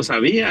no lo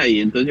sabía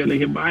y entonces yo le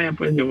dije, vaya,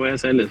 pues yo voy a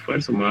hacer el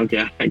esfuerzo, me voy a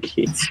quedar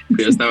aquí.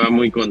 Yo estaba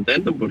muy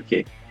contento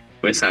porque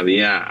pues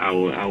había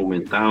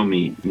aumentado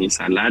mi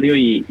salario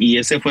y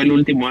ese fue el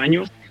último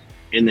año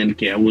en el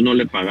que a uno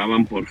le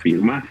pagaban por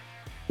firmar.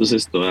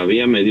 Entonces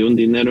todavía me dio un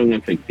dinero en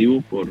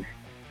efectivo por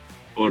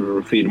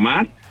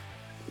firmar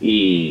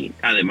y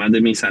además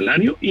de mi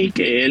salario y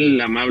que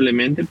él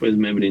amablemente pues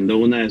me brindó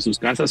una de sus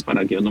casas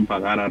para que yo no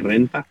pagara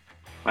renta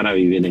para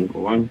vivir en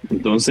Cobán.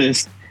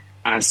 Entonces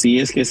así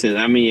es que se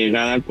da mi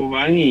llegada a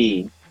Cobán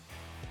y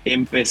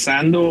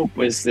empezando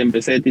pues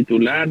empecé de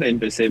titular,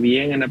 empecé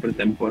bien en la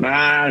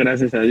pretemporada,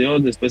 gracias a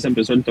Dios, después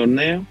empezó el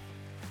torneo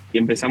y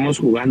empezamos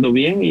jugando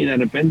bien y de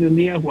repente un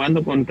día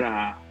jugando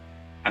contra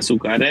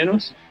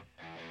Azucareros,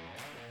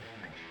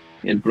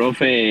 el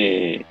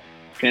profe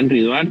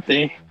Henry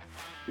Duarte,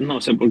 no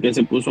sé por qué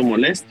se puso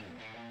molesto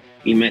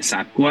y me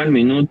sacó al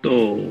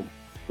minuto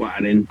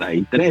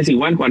 43,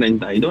 igual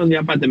 42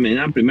 ya para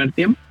terminar el primer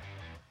tiempo.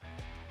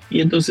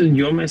 Y entonces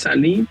yo me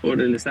salí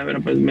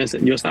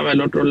yo estaba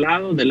al otro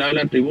lado, del lado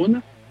de la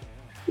tribuna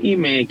y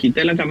me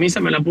quité la camisa,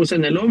 me la puse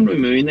en el hombro y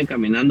me vine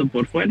caminando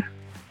por fuera.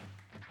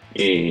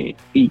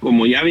 Y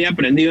como ya había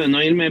aprendido de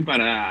no irme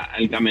para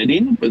el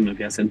camerino, pues me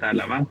fui a sentar a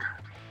la banca.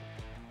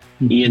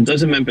 Y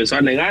entonces me empezó a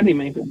alegar y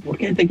me dijo, ¿por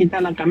qué te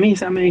quitas la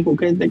camisa? Me dijo,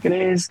 ¿qué te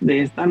crees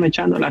de estarme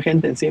echando a la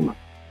gente encima?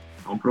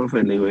 No,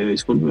 profe, le digo,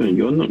 discúlpeme,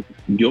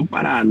 yo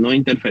para no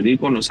interferir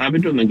con los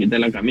árbitros me quité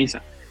la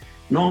camisa.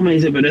 No, me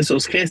dice, pero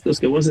esos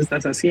gestos que vos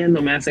estás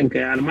haciendo me hacen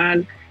quedar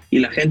mal y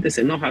la gente se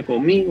enoja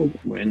conmigo.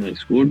 Bueno,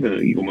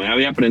 discúlpeme, y como ya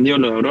había aprendido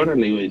lo de Aurora,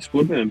 le digo,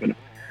 discúlpeme, pero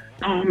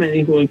no, me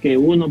dijo que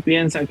uno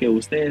piensa que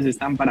ustedes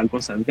están para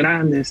cosas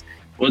grandes,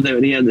 vos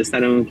deberías de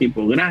estar en un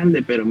equipo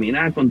grande, pero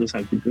mira con tus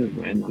actitudes.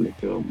 Bueno, le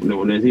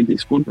volví a decir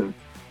disculpen.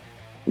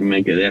 Y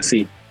me quedé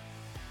así.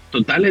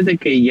 Total es de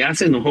que ya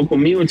se enojó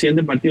conmigo, el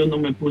siguiente partido no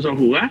me puso a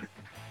jugar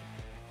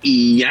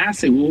y ya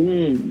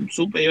según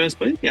supe yo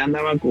después, ya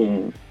andaba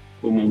como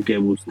que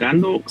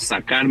buscando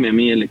sacarme a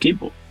mí del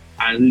equipo.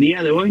 Al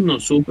día de hoy no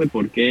supe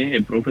por qué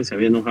el profe se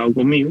había enojado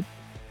conmigo,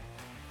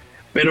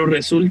 pero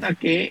resulta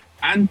que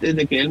antes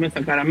de que él me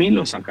sacara a mí,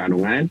 lo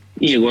sacaron a él.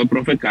 Y llegó el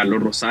profe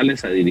Carlos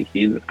Rosales a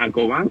dirigir a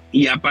Cobán.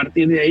 Y a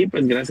partir de ahí,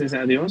 pues gracias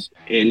a Dios,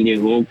 él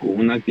llegó con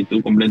una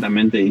actitud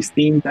completamente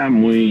distinta,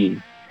 muy,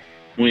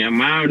 muy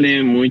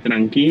amable, muy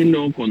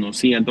tranquilo.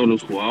 Conocía a todos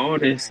los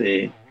jugadores.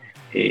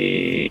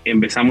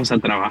 Empezamos a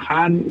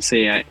trabajar.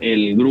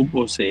 El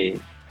grupo se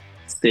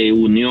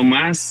unió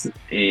más.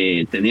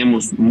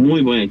 Teníamos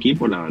muy buen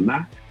equipo, la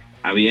verdad.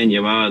 Habían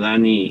llevado a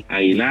Dani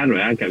Aguilar,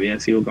 ¿verdad? Que había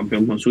sido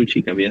campeón con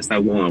Suchi, que había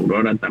estado con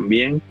Aurora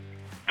también.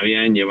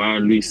 Habían llevado a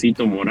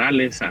Luisito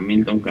Morales, a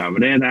Milton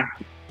Cabrera,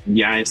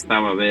 ya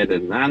estaba Ver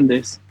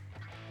Hernández,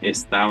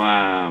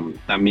 estaba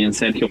también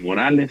Sergio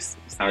Morales,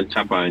 estaba el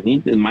Chapa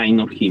Benítez,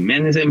 Maynor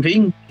Jiménez, en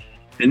fin,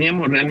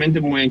 teníamos realmente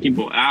un buen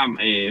equipo.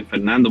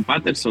 Fernando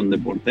Patterson de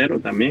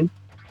portero también.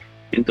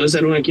 Entonces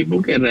era un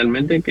equipo que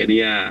realmente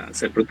quería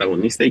ser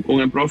protagonista y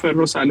con el profe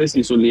Rosales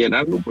y su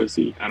liderazgo, pues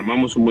sí,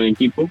 armamos un buen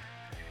equipo.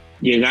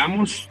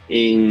 Llegamos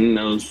en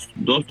los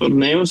 2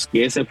 torneos,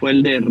 que ese fue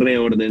el de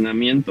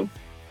reordenamiento,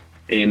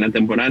 en la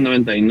temporada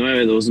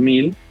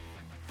 99-2000.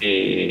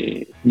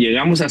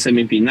 Llegamos a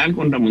semifinal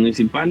contra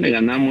Municipal, le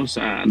ganamos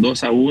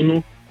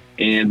 2-1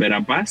 en el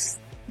Verapaz,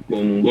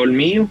 con gol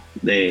mío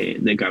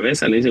de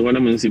cabeza, le hice gol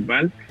a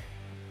Municipal.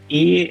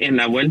 Y en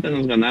la vuelta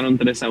nos ganaron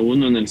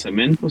 3-1 en el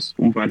Cementos,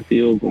 un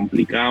partido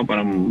complicado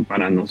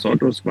para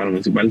nosotros, para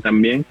Municipal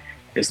también.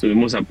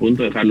 Estuvimos a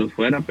punto de dejarlos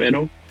fuera,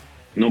 pero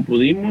no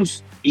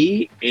pudimos.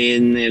 Y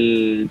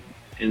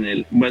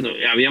bueno,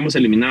 habíamos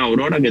eliminado a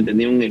Aurora, que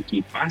tenía un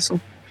equipazo,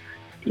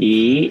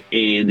 y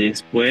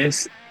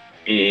después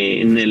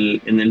en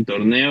el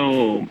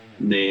torneo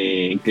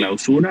de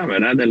clausura,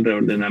 ¿verdad? Del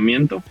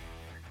reordenamiento,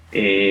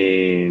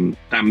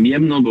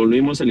 también nos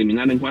volvimos a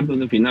eliminar en cuartos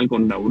de final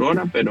contra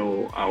Aurora,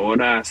 pero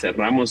ahora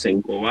cerramos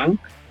en Cobán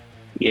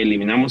y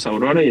eliminamos a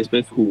Aurora y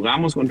después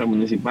jugamos contra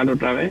Municipal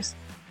otra vez.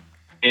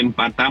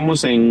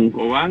 Empatamos en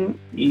Cobán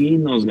y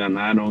nos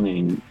ganaron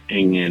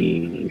en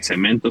el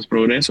Cementos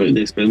Progreso y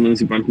después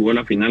Municipal jugó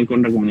la final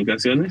contra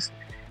Comunicaciones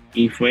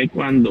y fue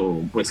cuando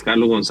pues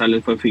Carlos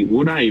González fue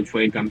figura y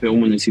fue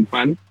campeón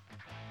municipal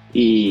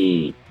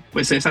y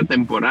pues esa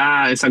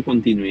temporada, esa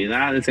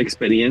continuidad, esa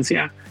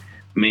experiencia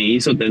me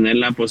hizo tener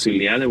la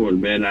posibilidad de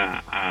volver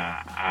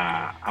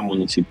a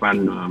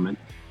Municipal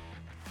nuevamente.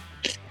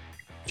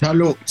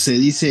 Chalo, se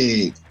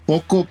dice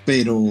poco,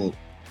 pero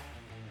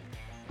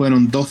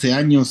fueron 12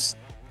 años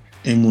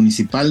en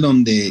Municipal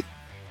donde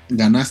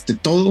ganaste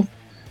todo,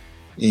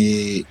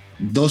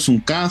 2 un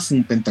CAF,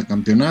 un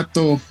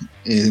pentacampeonato,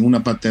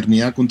 una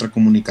paternidad contra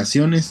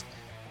Comunicaciones.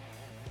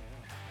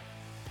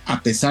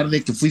 A pesar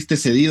de que fuiste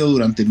cedido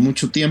durante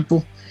mucho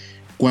tiempo,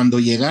 cuando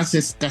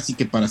llegases casi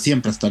que para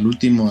siempre, hasta el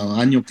último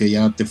año que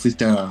ya te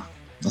fuiste a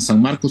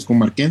San Marcos con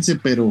Marquense,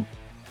 pero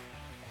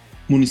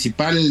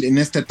Municipal en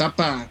esta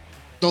etapa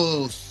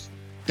todos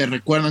te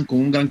recuerdan con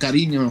un gran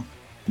cariño,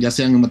 ya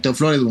sea en el Mateo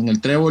Flores o en el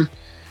Trébol,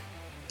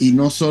 y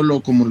no solo,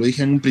 como lo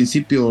dije en un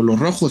principio, los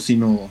rojos,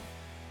 sino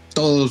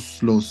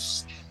todos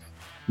los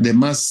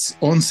demás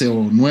 11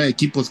 o 9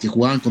 equipos que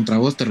jugaban contra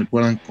vos te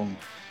recuerdan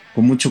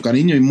con mucho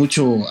cariño y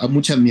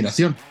mucha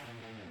admiración.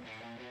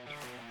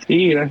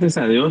 Sí, gracias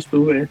a Dios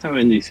tuve esa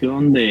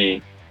bendición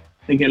de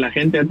que la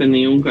gente ha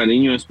tenido un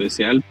cariño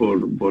especial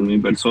por mi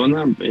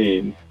persona.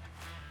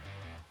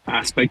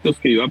 Aspectos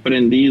que yo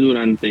aprendí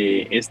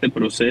durante este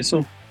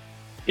proceso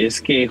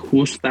es que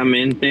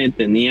justamente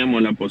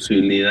teníamos la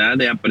posibilidad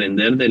de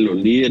aprender de los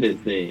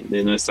líderes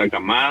de nuestra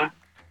camada,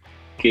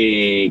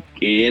 que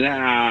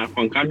era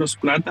Juan Carlos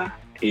Plata,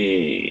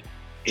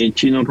 el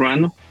Chino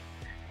Ruano,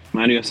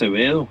 Mario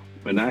Acevedo,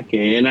 ¿verdad?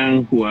 Que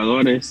eran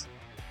jugadores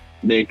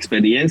de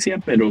experiencia,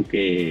 pero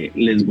que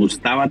les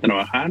gustaba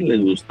trabajar,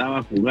 les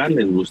gustaba jugar,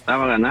 les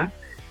gustaba ganar,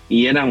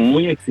 y eran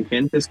muy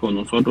exigentes con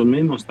nosotros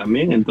mismos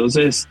también.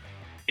 Entonces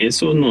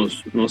eso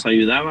nos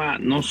ayudaba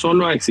no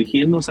solo a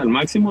exigirnos al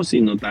máximo,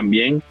 sino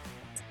también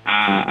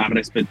a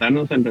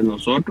respetarnos entre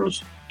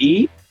nosotros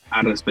y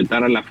a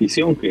respetar a la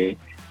afición, que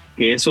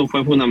eso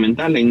fue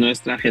fundamental. En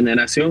nuestra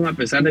generación, a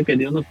pesar de que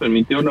Dios nos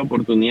permitió la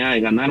oportunidad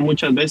de ganar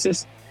muchas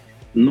veces,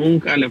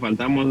 nunca le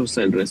faltamos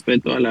el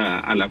respeto a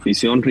la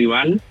afición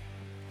rival,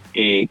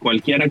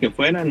 cualquiera que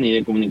fuera, ni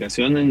de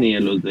Comunicaciones ni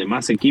de los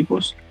demás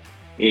equipos.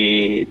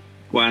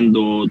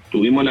 Cuando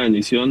tuvimos la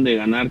bendición de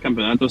ganar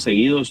campeonatos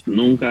seguidos,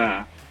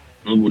 nunca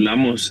nos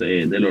burlamos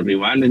de los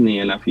rivales ni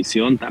de la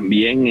afición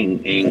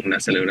también en la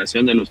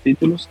celebración de los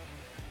títulos.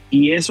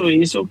 Y eso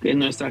hizo que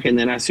nuestra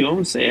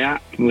generación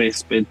sea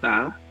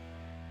respetada.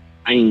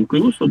 E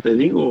incluso te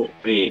digo,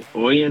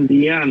 hoy en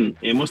día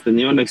hemos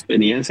tenido la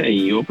experiencia,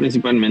 y yo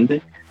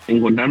principalmente,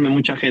 encontrarme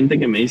mucha gente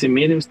que me dice: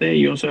 mire usted,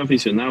 yo soy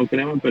aficionado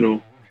crema,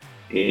 pero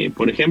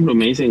por ejemplo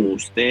me dicen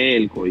usted,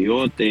 el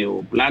Coyote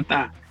o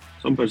Plata,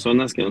 son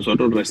personas que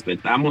nosotros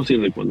respetamos y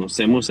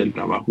reconocemos el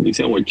trabajo que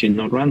hizo, o el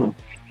Chino Ruano.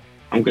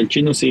 Aunque el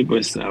Chino sí,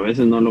 pues a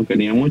veces no lo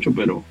quería mucho,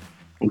 pero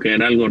aunque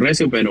era algo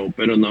recio,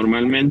 pero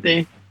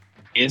normalmente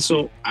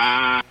eso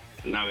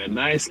la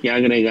verdad es que ha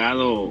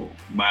agregado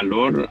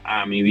valor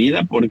a mi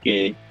vida,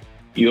 porque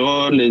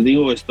yo les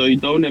digo, estoy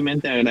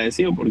doblemente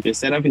agradecido, porque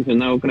ser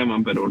aficionado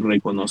crema, pero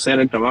reconocer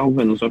el trabajo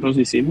que nosotros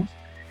hicimos,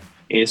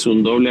 es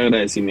un doble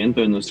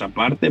agradecimiento de nuestra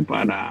parte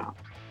para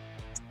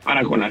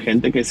con la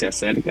gente que se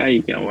acerca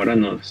y que ahora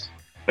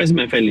pues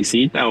me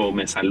felicita o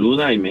me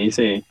saluda y me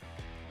dice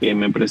que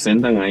me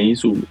presentan ahí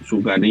su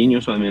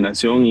cariño, su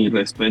admiración y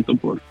respeto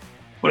por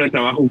el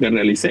trabajo que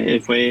realicé.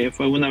 Fue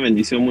una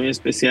bendición muy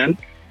especial,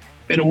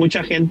 pero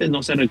mucha gente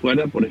no se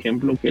recuerda, por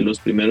ejemplo, que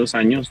los primeros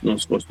años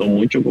nos costó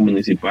mucho con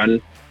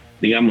Municipal.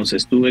 Digamos,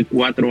 estuve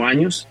 4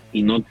 años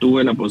y no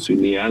tuve la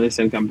posibilidad de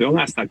ser campeón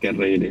hasta que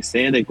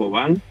regresé de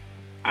Cobán.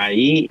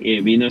 Ahí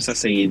vino esa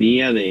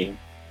seguidilla de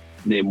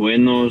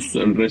buenos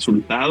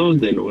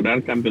resultados, de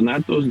lograr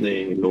campeonatos,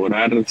 de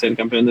lograr ser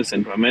campeón de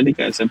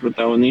Centroamérica, de ser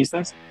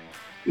protagonistas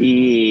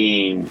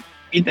y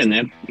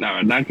tener, la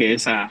verdad, que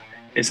esa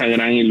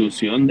gran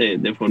ilusión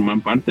de formar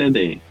parte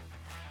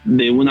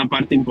de una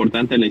parte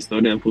importante de la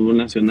historia del fútbol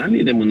nacional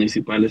y de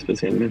Municipal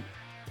especialmente.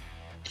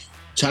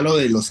 Chalo,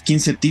 de los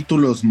 15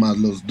 títulos más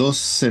los 2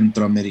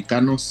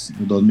 centroamericanos,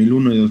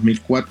 2001 y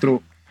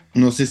 2004,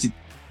 no sé si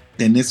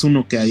tenés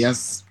uno que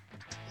hayas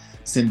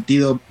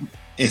sentido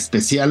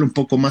especial, un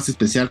poco más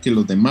especial que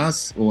los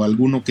demás, o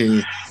alguno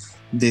que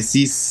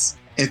decís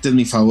este es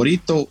mi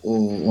favorito,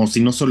 o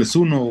si no solo es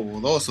uno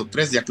o 2 o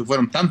 3, ya que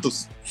fueron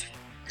tantos.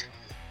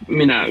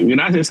 Mira,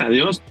 gracias a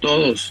Dios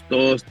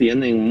todos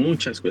tienen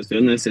muchas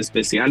cuestiones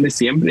especiales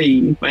siempre,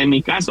 y en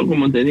mi caso,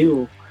 como te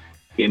digo,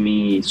 que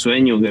mi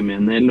sueño, que mi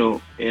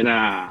anhelo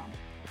era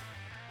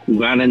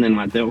jugar en el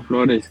Mateo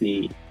Flores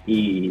y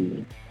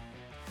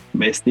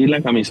vestir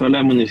la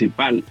camisola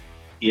municipal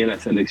y en la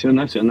selección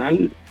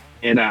nacional,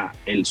 era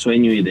el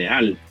sueño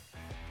ideal.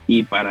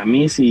 Y para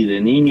mí, si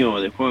de niño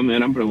o de joven me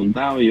hubieran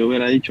preguntado, yo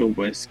hubiera dicho,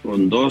 pues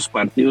con 2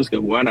 partidos que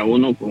jugara,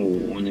 uno con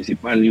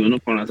Municipal y uno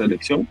con la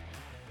selección,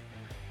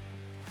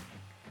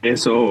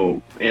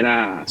 eso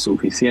era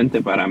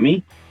suficiente para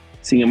mí.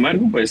 Sin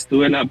embargo, pues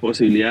tuve la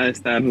posibilidad de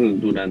estar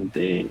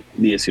durante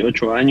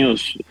 18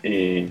 años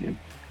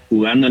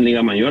jugando en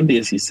Liga Mayor.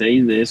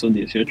 16 de esos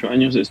 18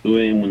 años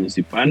estuve en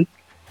Municipal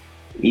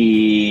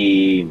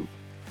y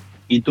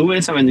tuve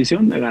esa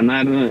bendición de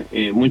ganar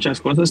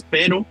muchas cosas,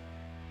 pero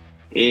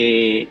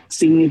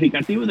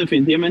significativo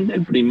definitivamente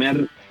el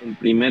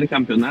primer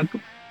campeonato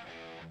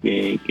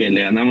que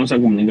le ganamos a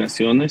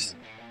Comunicaciones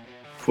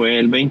fue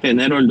el 20 de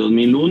enero del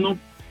 2001.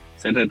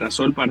 se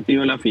retrasó el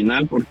partido de la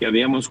final porque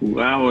habíamos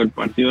jugado el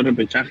partido de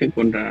repechaje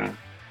contra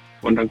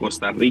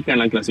Costa Rica en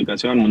la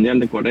clasificación al Mundial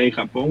de Corea y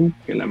Japón,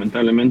 que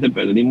lamentablemente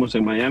perdimos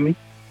en Miami.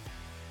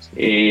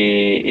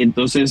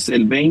 Entonces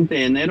el 20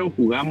 de enero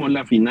jugamos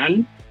la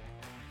final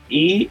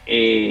y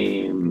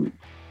el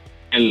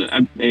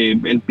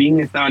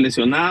PIN estaba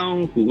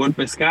lesionado, jugó el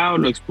Pescado,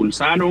 lo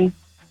expulsaron,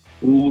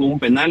 hubo un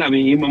penal,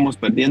 íbamos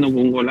perdiendo con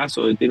un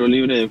golazo de tiro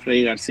libre de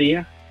Freddy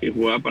García, que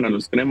jugaba para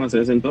los Cremas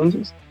en ese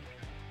entonces.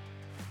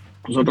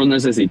 Nosotros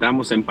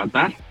necesitamos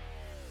empatar,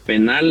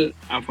 penal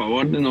a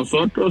favor de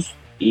nosotros,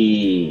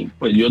 y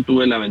pues yo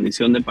tuve la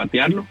bendición de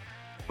patearlo.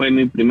 Fue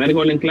mi primer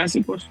gol en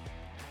clásicos,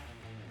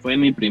 fue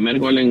mi primer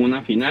gol en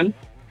una final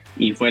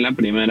y fue la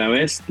primera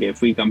vez que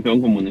fui campeón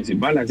con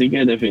Municipal, así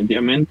que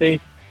definitivamente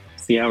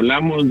si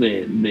hablamos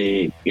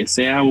de que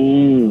sea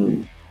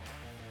una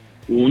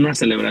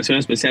celebración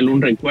especial,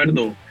 un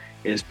recuerdo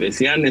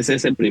especial, es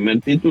ese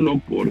primer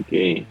título,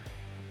 porque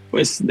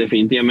pues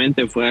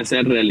definitivamente fue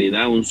hacer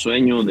realidad un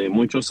sueño de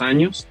muchos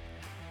años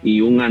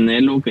y un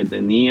anhelo que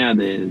tenía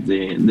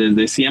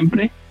desde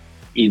siempre,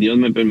 y Dios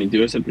me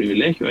permitió ese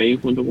privilegio ahí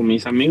junto con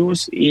mis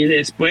amigos, y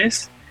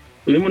después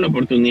tuvimos la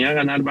oportunidad de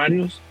ganar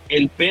varios.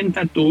 El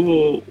Penta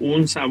tuvo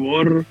un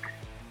sabor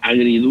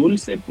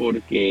agridulce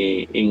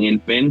porque en el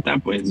Penta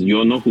pues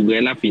yo no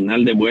jugué la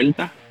final de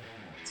vuelta,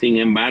 sin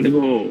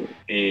embargo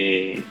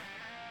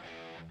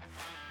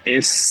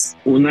es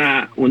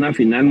una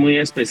final muy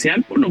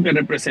especial por lo que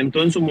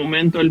representó en su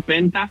momento el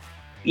Penta,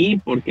 y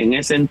porque en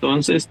ese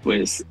entonces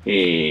pues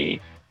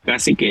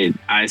casi que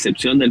a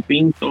excepción del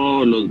PIN,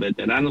 todos los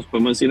veteranos,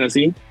 podemos decir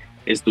así,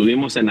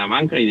 estuvimos en la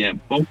banca y de a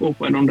poco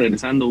fueron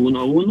regresando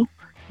uno a uno,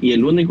 y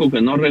el único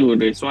que no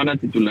regresó a la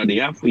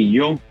titularidad fui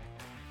yo.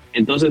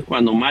 Entonces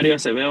cuando Mario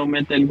Acevedo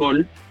mete el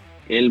gol,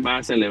 él va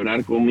a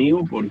celebrar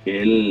conmigo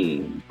porque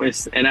él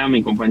pues era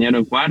mi compañero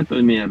de cuarto,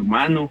 es mi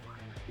hermano,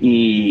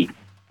 y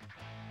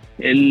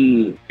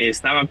él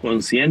estaba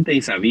consciente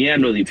y sabía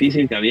lo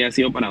difícil que había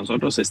sido para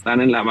nosotros estar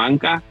en la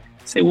banca,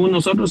 según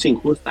nosotros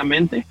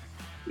injustamente,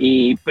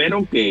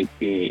 pero que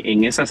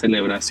en esa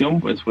celebración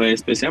pues fue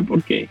especial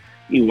porque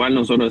igual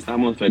nosotros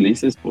estábamos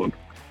felices por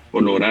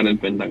lograr el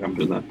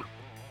pentacampeonato.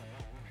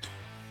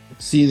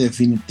 Sí,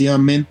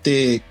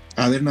 definitivamente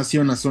haber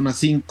nacido en la zona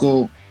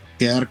 5,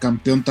 quedar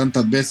campeón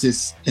tantas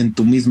veces en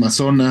tu misma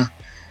zona,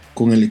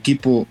 con el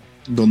equipo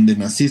donde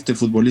naciste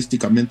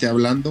futbolísticamente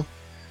hablando,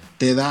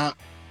 te da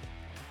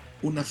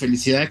una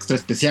felicidad extra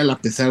especial a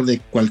pesar de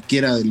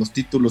cualquiera de los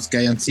títulos que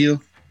hayan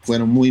sido.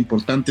 Fueron muy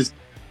importantes.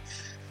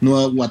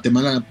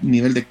 Guatemala a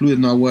nivel de clubes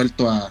no ha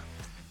vuelto a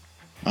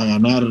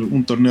ganar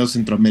un torneo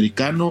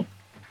centroamericano,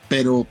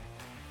 pero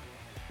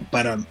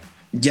para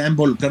ya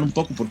involucrar un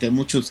poco, porque hay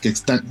muchos que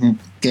están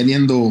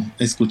queriendo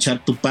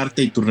escuchar tu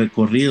parte y tu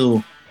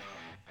recorrido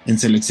en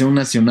selección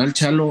nacional,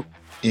 Chalo,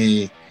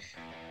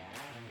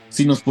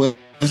 si nos puedes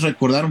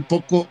recordar un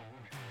poco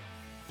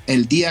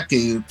el día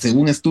que,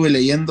 según estuve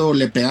leyendo,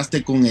 le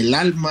pegaste con el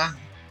alma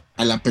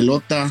a la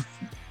pelota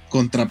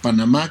contra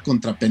Panamá,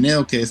 contra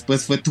Penedo, que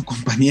después fue tu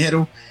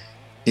compañero,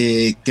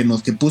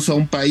 que puso a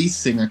un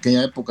país, en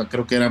aquella época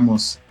creo que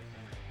éramos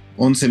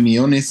 11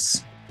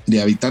 millones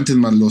de habitantes,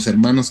 más los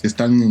hermanos que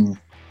están en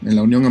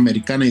la Unión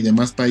Americana y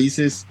demás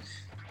países,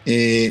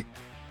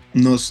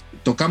 nos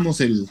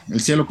tocamos el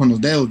cielo con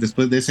los dedos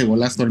después de ese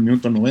golazo al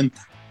minuto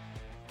 90.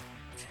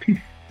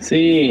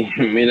 Sí,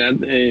 mira,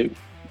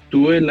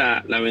 tuve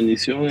la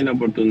bendición y la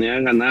oportunidad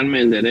de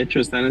ganarme el derecho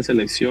de estar en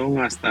selección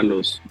hasta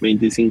los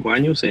 25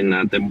 años en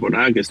la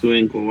temporada que estuve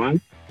en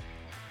Cobán.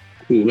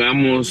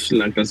 Jugamos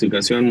la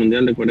clasificación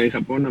mundial de Corea y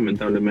Japón.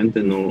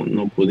 Lamentablemente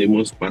no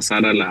pudimos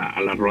pasar a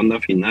la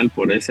ronda final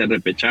por ese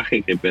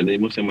repechaje que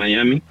perdimos en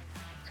Miami.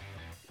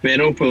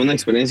 Pero fue una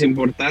experiencia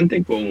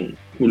importante con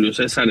Julio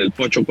César El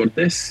Pocho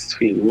Cortés,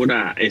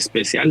 figura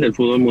especial del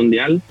fútbol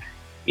mundial,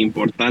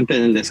 importante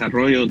en el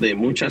desarrollo de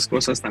muchas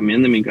cosas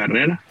también de mi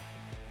carrera.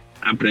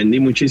 Aprendí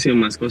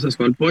muchísimas cosas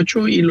con el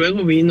Pocho, y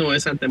luego vino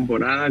esa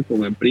temporada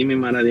con el Primi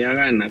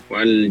Maradiaga, en la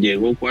cual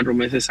llegó 4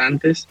 meses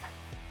antes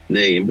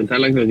de empezar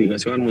la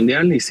clasificación al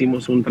mundial.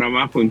 Hicimos un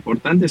trabajo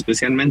importante,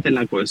 especialmente en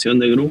la cohesión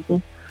de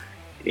grupo.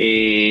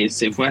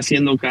 Se fue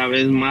haciendo cada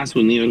vez más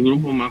unido el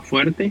grupo, más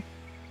fuerte.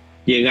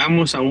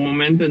 Llegamos a un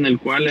momento en el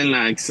cual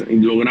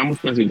logramos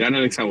clasificar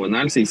al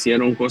hexagonal. Se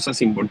hicieron cosas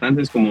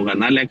importantes como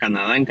ganarle a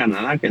Canadá en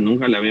Canadá, que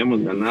nunca le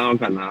habíamos ganado a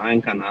Canadá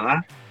en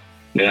Canadá.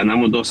 Le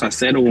ganamos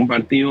 2-0, un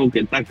partido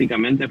que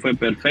tácticamente fue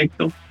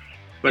perfecto.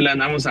 Después le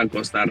ganamos a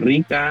Costa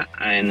Rica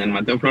en el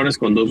Mateo Flores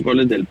con 2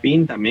 goles del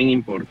PIN, también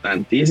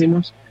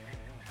importantísimos.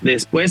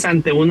 Después,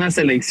 ante una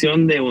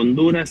selección de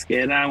Honduras que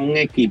era un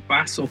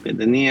equipazo, que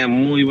tenía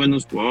muy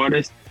buenos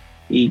jugadores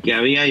y que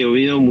había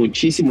llovido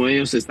muchísimo,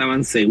 ellos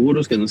estaban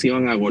seguros que nos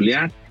iban a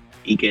golear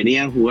y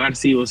querían jugar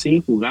sí o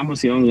sí.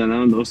 Jugamos y íbamos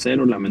ganando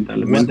 2-0,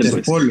 lamentablemente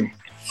pues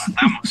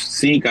empatamos,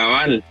 sí,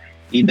 cabal,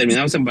 y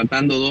terminamos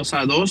empatando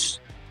 2-2.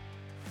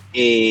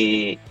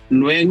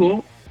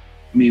 Luego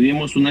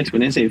vivimos una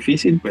experiencia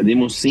difícil,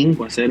 perdimos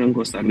 5-0 en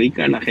Costa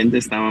Rica. La gente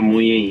estaba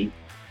muy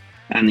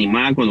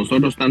animada con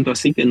nosotros, tanto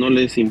así que no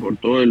les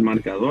importó el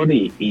marcador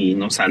y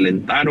nos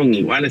alentaron.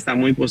 Igual están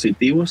muy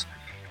positivos.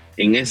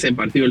 En ese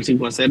partido, el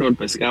 5-0, el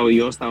Pescado y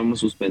yo estábamos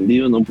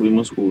suspendidos, no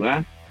pudimos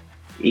jugar.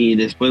 Y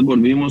después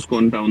volvimos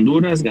contra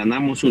Honduras,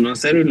 ganamos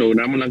 1-0 y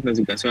logramos la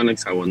clasificación al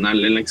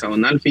hexagonal. En la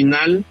hexagonal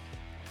final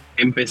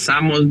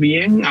empezamos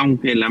bien,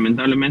 aunque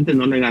lamentablemente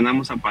no le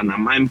ganamos a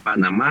Panamá en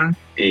Panamá.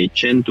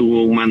 Chen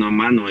tuvo un mano a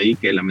mano ahí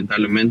que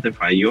lamentablemente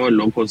falló. El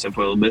loco se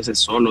fue 2 veces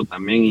solo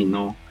también y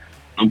no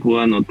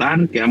pudo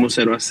anotar. Quedamos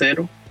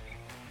 0-0.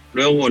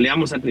 Luego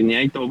goleamos a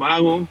Trinidad y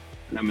Tobago.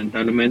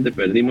 Lamentablemente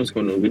perdimos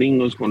con los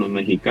gringos, con los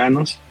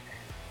mexicanos.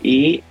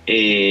 Y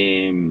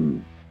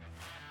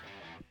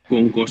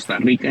con Costa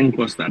Rica, en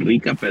Costa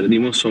Rica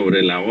perdimos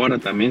sobre la hora.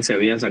 También se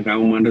había sacado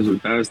un buen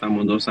resultado.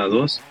 Estamos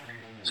 2-2.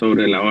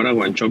 Sobre la hora,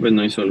 Guanchope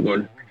no hizo el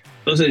gol.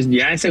 Entonces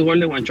ya ese gol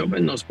de Guanchope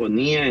nos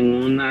ponía en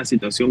una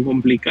situación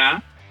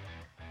complicada.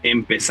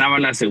 Empezaba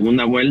la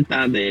segunda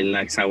vuelta de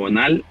la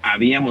hexagonal.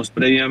 Habíamos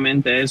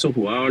previamente a eso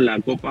jugado la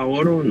Copa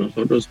Oro.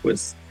 Nosotros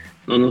pues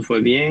no nos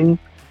fue bien.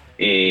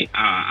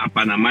 A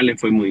Panamá le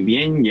fue muy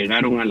bien.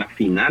 Llegaron a la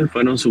final,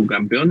 fueron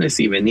subcampeones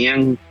y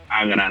venían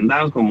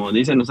agrandados, como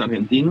dicen los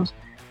argentinos.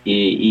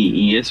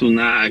 Y es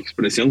una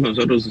expresión que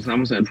nosotros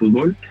usamos en el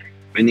fútbol.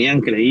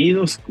 Venían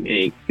creídos,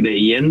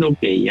 creyendo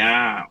que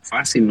ya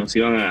fácil nos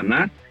iban a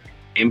ganar.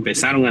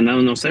 Empezaron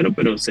ganando 1-0,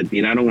 pero se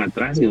tiraron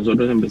atrás y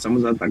nosotros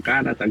empezamos a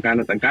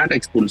atacar.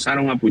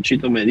 Expulsaron a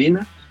Puchito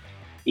Medina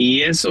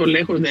y eso,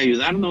 lejos de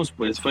ayudarnos,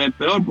 pues fue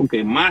peor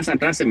porque más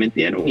atrás se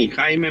metieron y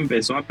Jaime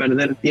empezó a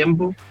perder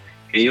tiempo,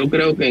 que yo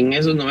creo que en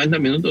esos 90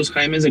 minutos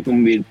Jaime se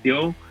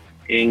convirtió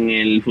en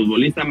el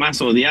futbolista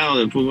más odiado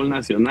del fútbol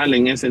nacional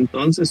en ese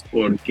entonces,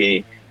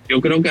 porque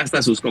yo creo que hasta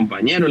a sus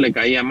compañeros le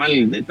caía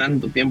mal de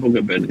tanto tiempo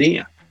que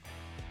perdía.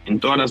 En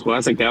todas las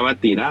jugadas se quedaba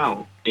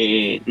tirado.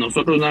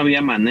 Nosotros no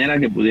había manera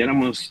que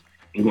pudiéramos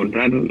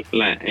encontrar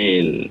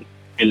el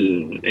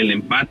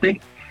empate.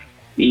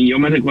 Y yo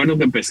me recuerdo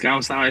que Pescado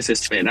estaba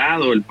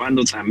desesperado, el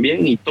Pando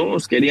también, y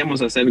todos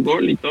queríamos hacer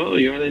gol y todo.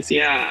 Yo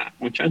decía,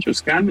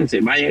 muchachos,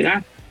 cálmense, va a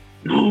llegar.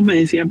 No, me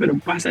decía, pero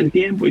pasa el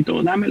tiempo y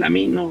todo, dámela a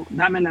mí, no,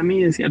 dámela a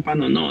mí, decía el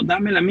Pando, no,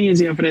 dámela a mí,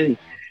 decía Freddy.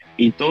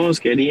 Y todos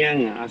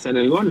querían hacer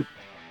el gol.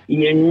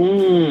 Y en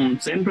un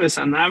centro de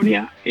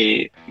Sanabria,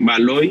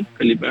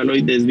 Felipe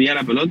Baloy desvía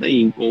la pelota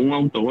y con un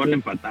autogol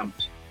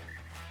empatamos.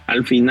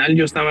 Al final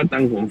yo estaba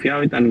tan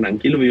confiado y tan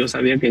tranquilo que yo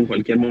sabía que en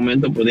cualquier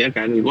momento podía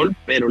caer el gol,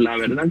 pero la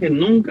verdad que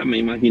nunca me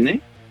imaginé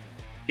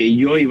que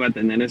yo iba a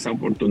tener esa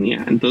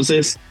oportunidad.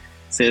 Entonces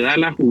se da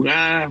la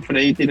jugada,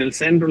 Freddy tira el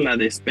centro, la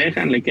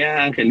despejan, le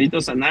queda a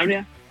Angelito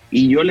Sanabria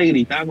y yo le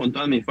gritaba con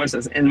todas mis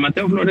fuerzas. El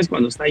Mateo Flores,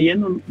 cuando está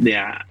yendo de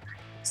a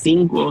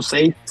 5,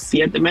 6,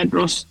 7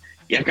 metros,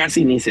 ya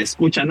casi ni se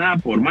escucha nada,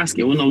 por más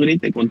que uno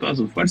grite con todas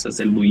sus fuerzas,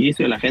 el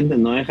bullicio de la gente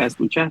no deja de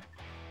escuchar.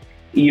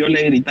 Y yo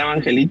le gritaba a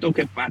Angelito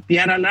que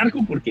pateara al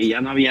arco porque ya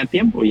no había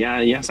tiempo,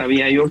 ya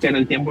sabía yo que era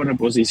el tiempo de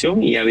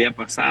reposición y ya había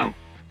pasado.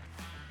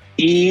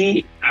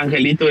 Y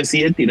Angelito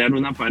decide tirar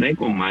una pared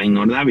con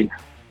Minor Dávila.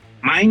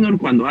 Minor,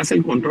 cuando hace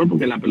el control,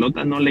 porque la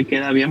pelota no le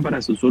queda bien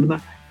para su zurda,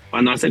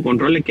 cuando hace el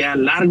control le queda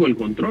largo el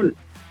control.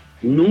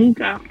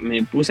 Nunca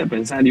me puse a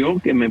pensar yo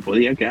que me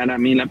podía quedar a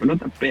mí la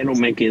pelota, pero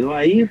me quedó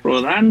ahí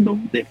rodando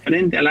de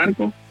frente al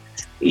arco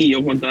y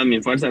yo con toda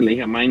mi fuerza le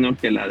dije a Minor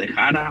que la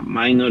dejara.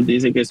 Minor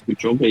dice que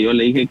escuchó que yo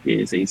le dije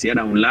que se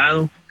hiciera a un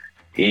lado.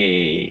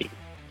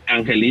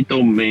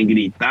 Angelito me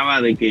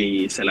gritaba de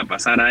que se la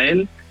pasara a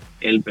él.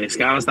 El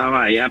Pescado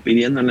estaba allá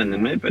pidiéndole en el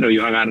medio, pero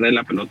yo agarré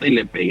la pelota y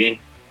le pegué.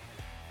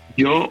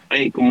 Yo,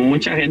 como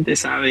mucha gente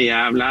sabe y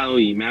ha hablado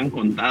y me han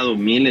contado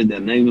miles de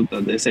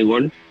anécdotas de ese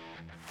gol,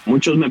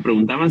 muchos me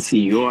preguntaban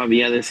si yo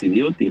había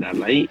decidido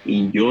tirarla ahí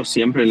y yo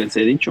siempre les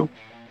he dicho,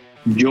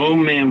 yo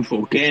me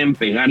enfoqué en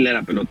pegarle a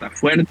la pelota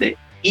fuerte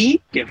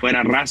y que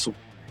fuera raso.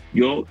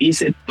 Yo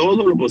hice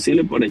todo lo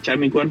posible por echar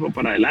mi cuerpo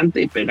para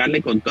adelante y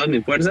pegarle con todas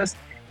mis fuerzas,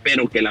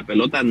 pero que la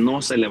pelota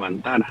no se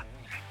levantara.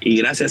 Y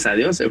gracias a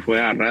Dios se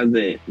fue a ras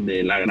de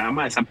la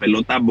grama, esa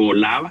pelota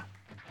volaba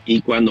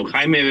y cuando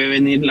Jaime ve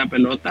venir la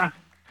pelota,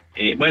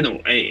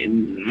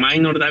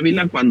 Minor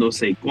Dávila cuando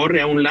se corre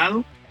a un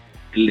lado,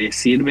 le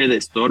sirve de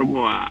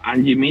estorbo a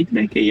Angie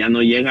Mitre, que ya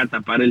no llega a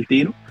tapar el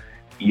tiro.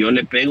 Y yo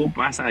le pego,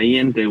 pasa ahí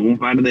entre un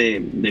par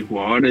de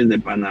jugadores de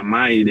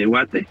Panamá y de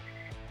Guate.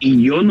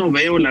 Y yo no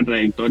veo la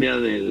trayectoria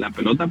de la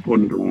pelota por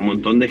un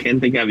montón de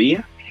gente que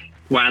había.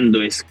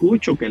 Cuando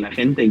escucho que la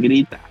gente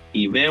grita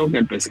y veo que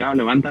el Pescado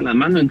levanta las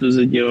manos,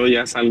 entonces yo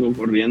ya salgo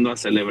corriendo a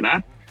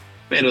celebrar.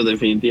 Pero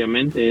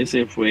definitivamente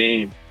ese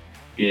fue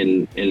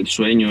el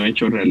sueño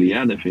hecho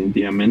realidad,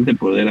 definitivamente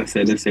poder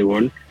hacer ese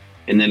gol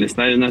en el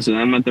Estadio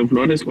Nacional Mateo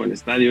Flores con el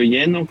estadio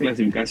lleno,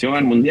 clasificación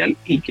al Mundial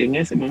y que en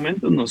ese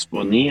momento nos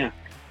ponía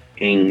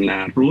en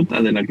la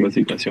ruta de la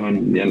clasificación al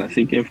Mundial.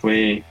 Así que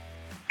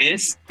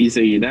es y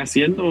seguirá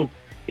siendo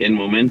el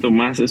momento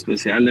más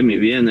especial de mi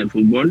vida en el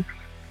fútbol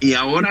y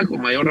ahora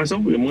con mayor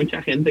razón porque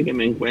mucha gente que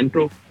me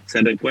encuentro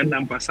se recuerda,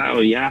 han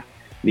pasado ya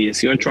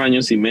 18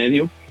 años y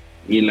medio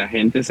y la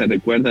gente se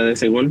recuerda de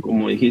ese gol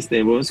como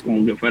dijiste vos,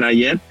 como que fuera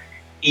ayer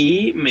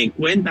y me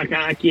cuenta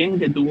cada quien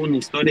que tuvo una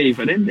historia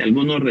diferente.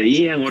 Algunos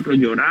reían, otros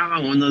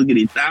lloraban, unos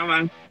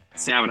gritaban,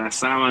 se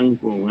abrazaban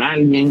con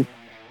alguien,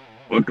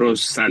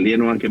 otros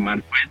salieron a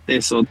quemar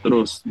cohetes,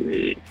 otros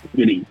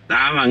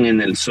gritaban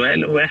en el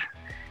suelo.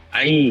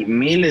 Hay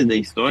miles de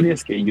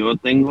historias que yo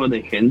tengo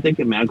de gente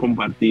que me ha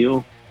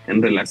compartido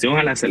en relación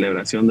a la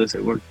celebración de ese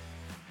gol.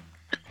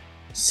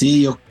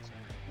 Sí, yo,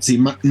 si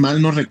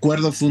mal no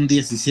recuerdo, fue un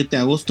 17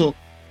 de agosto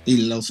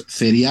y los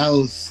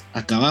feriados,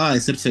 acababa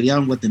de ser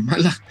feriado en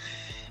Guatemala,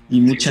 y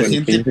mucha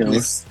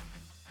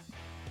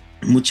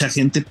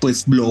gente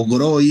pues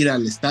logró ir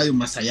al estadio,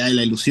 más allá de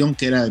la ilusión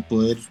que era de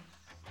poder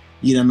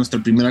ir a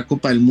nuestra primera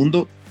Copa del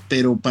Mundo.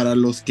 Pero para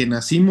los que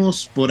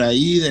nacimos por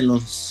ahí, de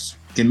los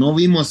que no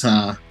vimos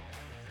a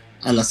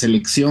la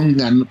selección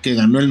que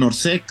ganó el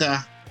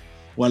Norseca,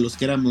 o a los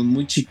que éramos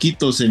muy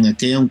chiquitos en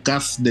aquella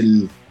UNCAF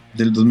del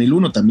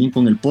 2001, también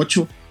con el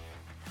Pocho,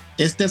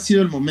 este ha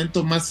sido el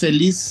momento más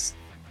feliz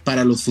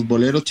para los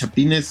futboleros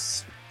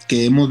chapines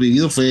que hemos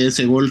vivido. Fue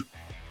ese gol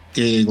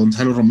que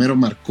Gonzalo Romero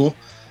marcó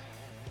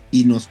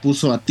y nos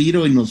puso a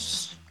tiro y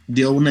nos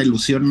dio una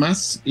ilusión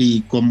más.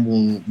 Y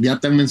como ya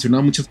te han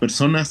mencionado muchas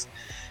personas,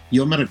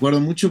 yo me recuerdo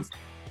mucho,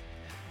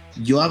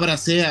 yo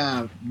abracé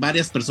a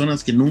varias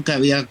personas que nunca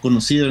había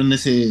conocido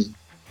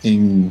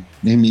en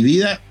mi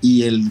vida,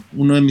 y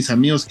uno de mis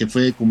amigos que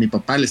fue con mi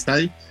papá al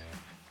estadio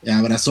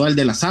abrazó al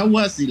de las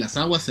aguas, y las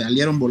aguas se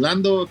salieron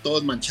volando,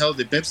 todos manchados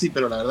de Pepsi,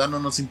 pero la verdad no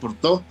nos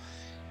importó.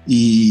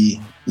 Y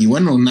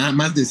bueno, nada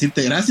más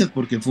decirte gracias,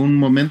 porque fue un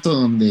momento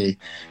donde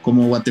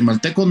como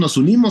guatemaltecos nos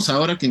unimos.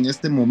 Ahora que en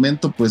este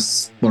momento,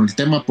 pues por el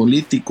tema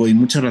político y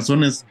muchas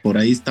razones, por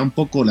ahí está un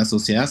poco la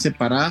sociedad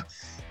separada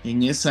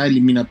en esa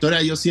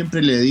eliminatoria. Yo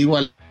siempre le digo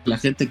a la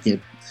gente que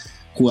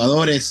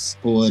jugadores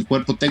o el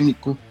cuerpo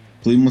técnico,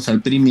 tuvimos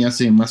al Primi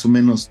hace más o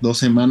menos 3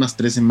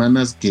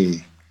 semanas,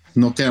 que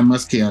no queda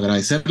más que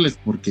agradecerles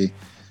porque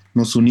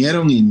nos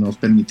unieron y nos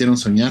permitieron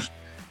soñar.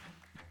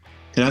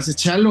 Gracias,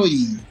 Chalo,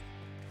 y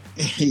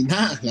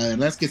nada, la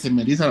verdad es que se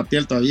me eriza la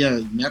piel todavía.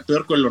 Me da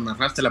peor cuando lo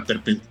narraste a la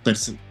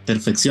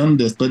perfección,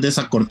 después de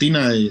esa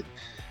cortina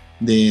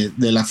de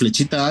la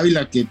flechita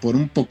Ávila, que por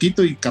un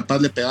poquito y capaz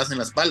le pegas en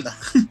la espalda.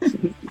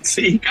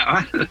 Sí,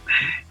 cabal,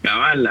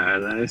 la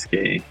verdad es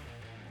que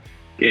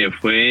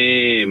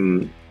fue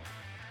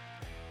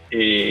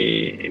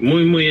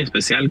muy, muy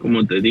especial,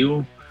 como te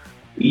digo.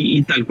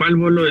 Y tal cual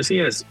vos lo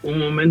decías, un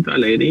momento de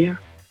alegría,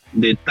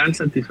 de tal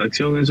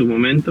satisfacción en su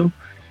momento,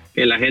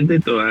 que la gente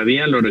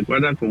todavía lo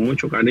recuerda con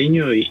mucho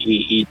cariño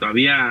y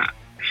todavía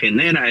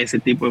genera ese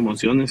tipo de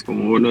emociones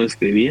como vos lo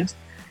describías.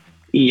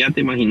 Y ya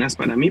te imaginas,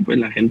 para mí, pues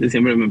la gente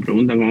siempre me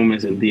pregunta cómo me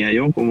sentía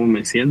yo, cómo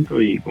me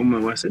siento y cómo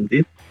me voy a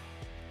sentir.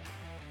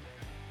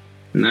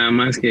 Nada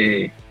más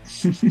que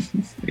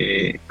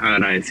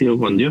agradecido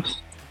con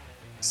Dios,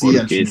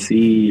 porque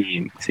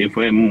sí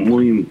fue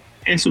muy...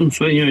 Es un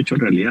sueño hecho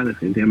realidad,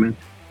 definitivamente.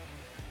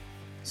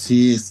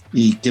 Sí,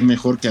 y qué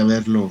mejor que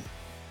haberlo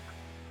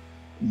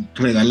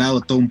regalado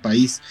a todo un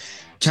país.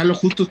 Chalo,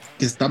 justo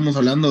que estamos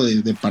hablando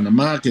de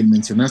Panamá, que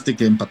mencionaste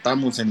que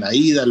empatamos en la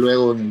ida,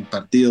 luego en el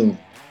partido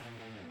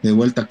de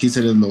vuelta aquí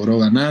se les logró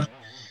ganar.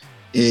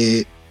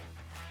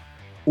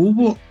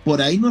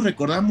 Por ahí nos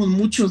recordamos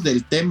muchos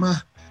del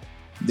tema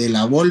de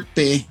la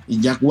Volpe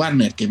y Jack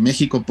Warner, que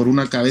México por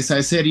una cabeza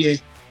de serie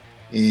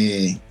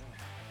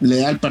le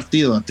da el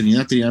partido a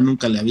Trinidad. Trinidad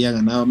nunca le había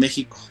ganado a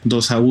México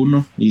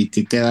 2-1, y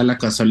que queda la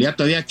casualidad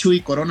todavía Chuy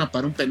Corona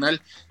para un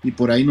penal, y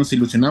por ahí nos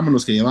ilusionamos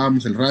los que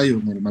llevábamos el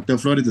radio, el Mateo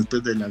Flores,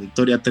 después de la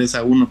victoria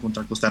 3-1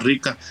 contra Costa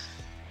Rica.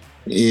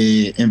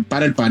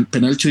 Para el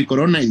penal Chuy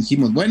Corona, y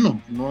dijimos, bueno,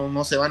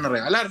 no se van a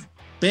regalar.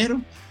 Pero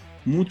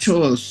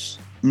muchos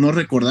no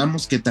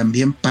recordamos que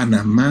también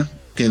Panamá,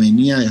 que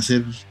venía de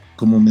hacer,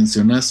 como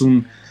mencionás,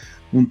 un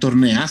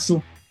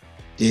torneazo,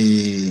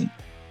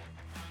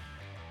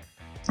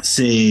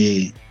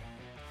 se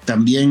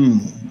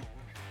también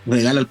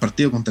regala el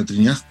partido contra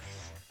Trinidad.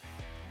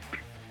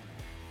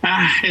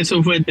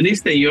 Eso fue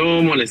triste.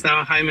 Yo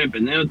molestaba a Jaime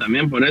Penedo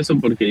también por eso,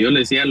 porque yo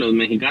le decía, los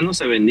mexicanos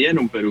se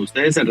vendieron, pero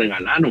ustedes se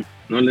regalaron,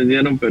 no les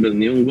dieron pero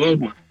ni un gol,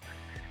 man.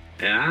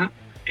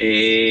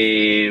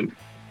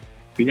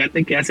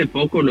 Fíjate que hace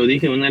poco lo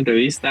dije en una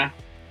entrevista,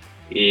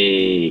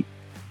 que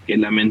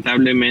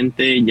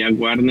lamentablemente Jack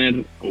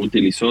Warner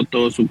utilizó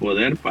todo su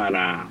poder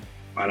para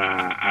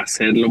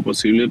hacer lo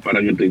posible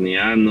para que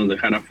Trinidad nos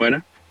dejara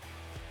fuera.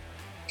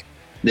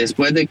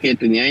 Después de que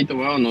Trinidad y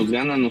Tobago nos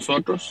gana a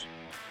nosotros,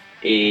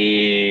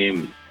 se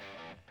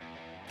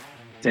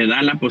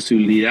da la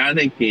posibilidad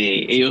de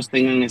que ellos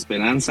tengan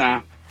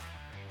esperanza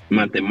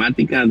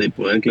matemática de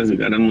poder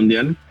clasificar al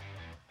Mundial,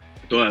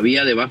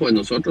 todavía debajo de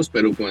nosotros,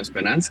 pero con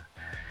esperanza.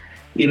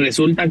 Y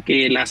resulta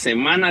que la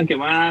semana que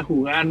va a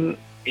jugar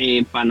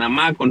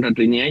Panamá contra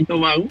Trinidad y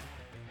Tobago,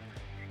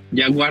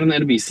 Jack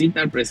Warner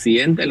visita al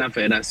presidente de la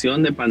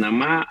Federación de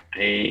Panamá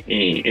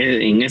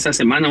en esa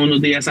semana,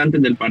 unos días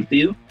antes del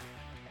partido.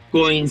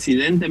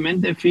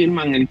 Coincidentemente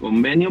firman el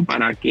convenio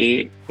para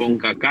que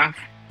CONCACAF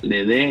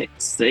le dé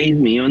 $6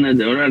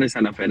 millones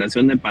a la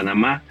Federación de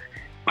Panamá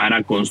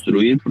para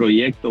construir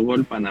Proyecto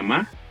Gol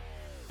Panamá.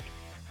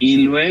 y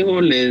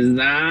luego les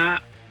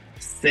da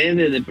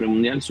sede de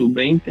premundial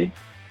sub-20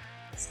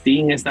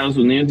 sin Estados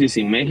Unidos y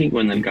sin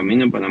México en el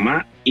camino a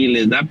Panamá, y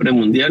les da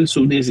premundial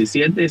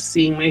sub-17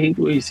 sin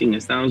México y sin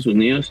Estados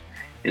Unidos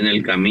en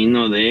el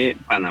camino de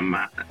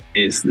Panamá.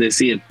 Es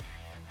decir,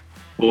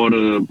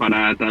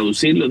 para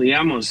traducirlo,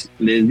 digamos,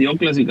 les dio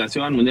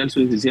clasificación al Mundial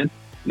Sub-17,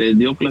 les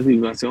dio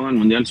clasificación al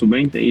Mundial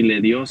Sub-20 y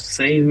le dio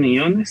 $6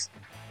 millones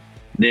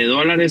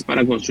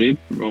para construir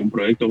un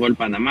proyecto Gol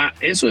Panamá.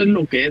 Eso es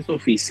lo que es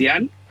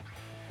oficial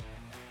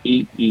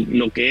y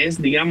lo que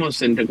es,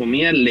 digamos, entre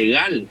comillas,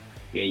 legal,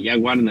 que ya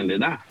Warner le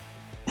da,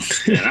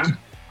 ¿verdad?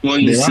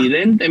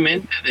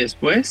 Coincidentemente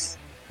después,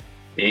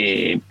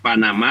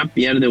 Panamá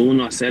pierde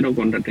 1-0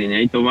 contra Trinidad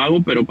y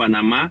Tobago, pero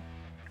Panamá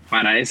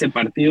para ese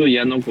partido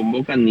ya no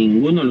convoca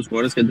ninguno de los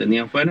jugadores que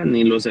tenía afuera,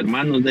 ni los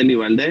hermanos Deli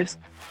Valdés,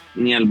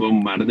 ni al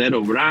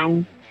bombardero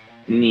Brown,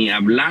 ni a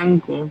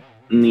Blanco,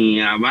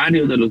 ni a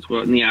varios de los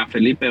jugadores, ni a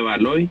Felipe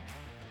Baloy.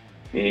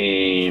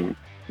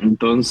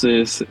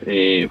 Entonces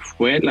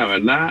fue la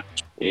verdad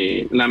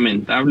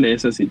lamentable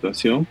esa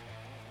situación,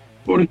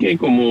 porque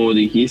como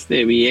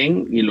dijiste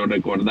bien y lo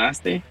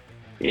recordaste,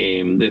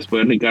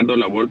 después Ricardo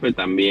Lavolpe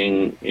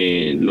también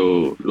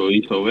lo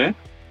hizo ver.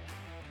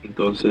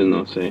 Entonces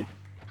no sé,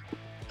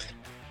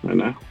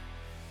 ¿verdad?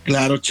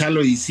 Claro,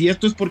 Chalo, y si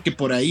esto es porque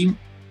por ahí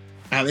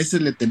a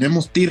veces le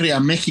tenemos tirria a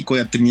México y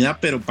a Trinidad,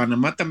 pero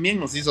Panamá también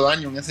nos hizo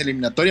daño en esa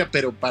eliminatoria,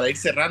 pero para ir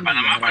cerrando.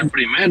 Panamá fue el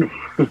primero.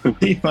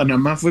 Sí,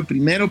 Panamá fue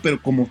primero,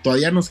 pero como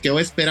todavía nos quedó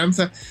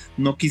esperanza,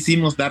 no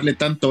quisimos darle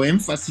tanto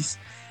énfasis.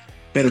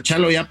 Pero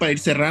Chalo, ya para ir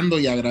cerrando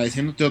y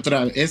agradeciéndote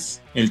otra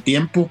vez el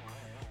tiempo,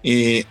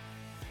 te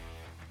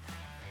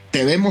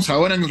vemos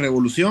ahora en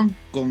Revolución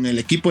con el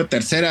equipo de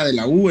tercera de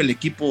la U, el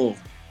equipo,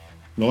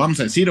 lo vamos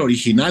a decir,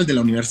 original de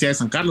la Universidad de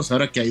San Carlos,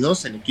 ahora que hay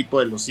dos, el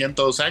equipo de los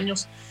 102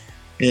 años.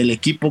 El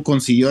equipo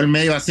consiguió el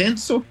medio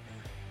ascenso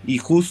y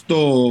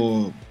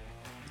justo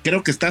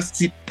creo que estás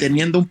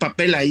teniendo un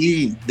papel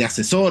ahí de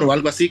asesor o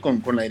algo así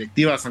con la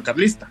directiva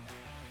sancarlista.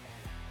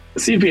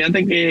 Sí,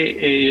 fíjate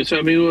que yo soy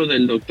amigo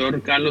del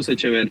doctor Carlos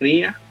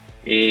Echeverría,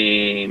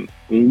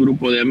 un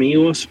grupo de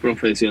amigos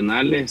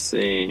profesionales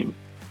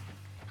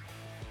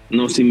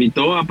nos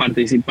invitó a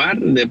participar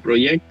del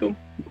proyecto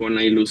con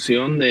la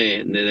ilusión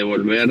de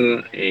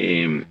devolver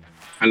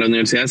a la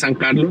Universidad de San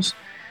Carlos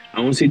a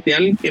un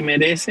sitial que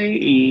merece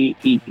y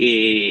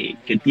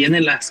que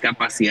tiene las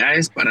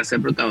capacidades para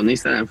ser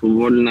protagonista del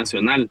fútbol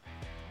nacional.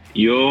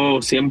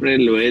 Yo siempre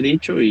lo he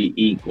dicho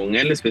y con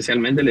él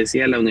especialmente le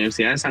decía, la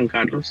Universidad de San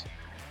Carlos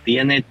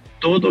tiene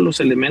todos los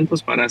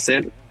elementos para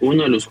ser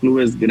uno de los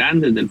clubes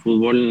grandes del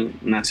fútbol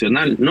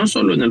nacional, no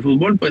solo en el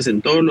fútbol, pues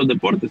en todos los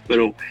deportes,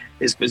 pero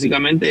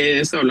específicamente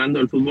estoy hablando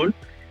del fútbol,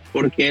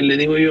 porque le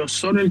digo yo,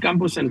 solo el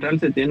campus central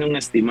se tiene un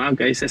estimado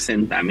que hay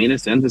 60,000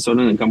 estudiantes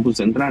solo en el campus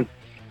central.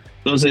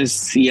 Entonces,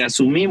 si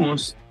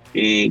asumimos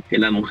que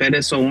las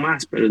mujeres son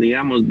más, pero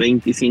digamos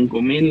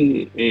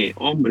 25,000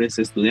 hombres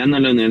estudiando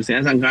en la Universidad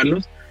de San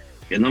Carlos,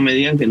 que no me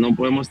digan que no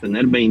podemos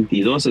tener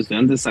 22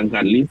 estudiantes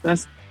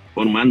sancarlistas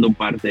formando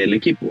parte del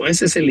equipo.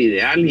 Ese es el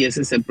ideal y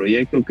ese es el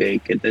proyecto que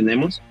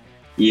tenemos,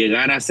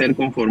 llegar a ser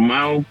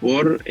conformado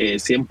por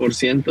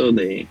 100%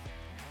 de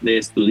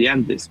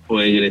estudiantes o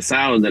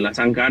egresados de la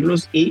San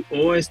Carlos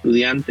o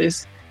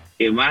estudiantes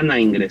que van a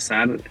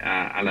ingresar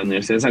a la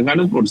Universidad de San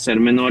Carlos por ser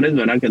menores,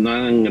 ¿verdad? Que no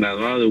han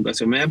graduado de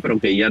educación media, pero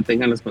que ya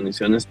tengan las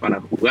condiciones para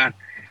jugar.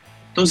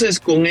 Entonces,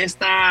 con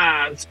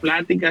estas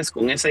pláticas,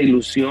 con esa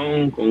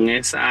ilusión, con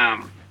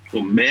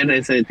ver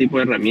ese tipo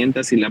de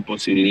herramientas y la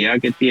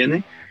posibilidad que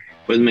tiene,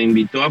 pues me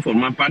invitó a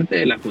formar parte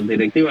de la junta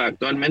directiva.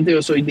 Actualmente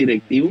yo soy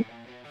directivo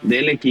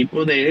del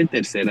equipo de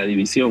tercera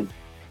división.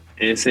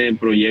 Ese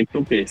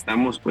proyecto que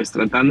estamos pues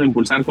tratando de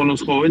impulsar con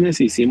los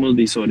jóvenes, hicimos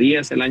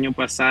visorías el año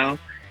pasado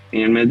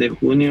en el mes de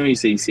junio y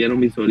se hicieron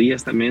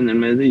visorías también en el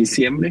mes de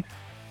diciembre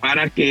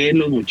para que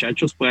los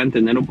muchachos puedan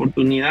tener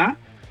oportunidad.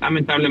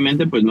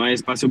 Lamentablemente pues no hay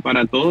espacio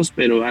para todos,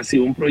 pero ha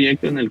sido un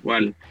proyecto en el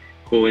cual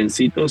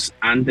jovencitos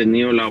han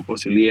tenido la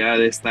posibilidad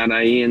de estar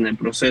ahí en el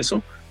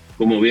proceso.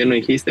 Como bien lo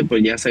dijiste,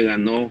 pues ya se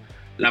ganó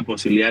la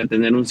posibilidad de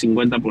tener un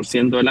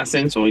 50% del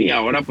ascenso y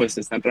ahora pues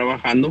se está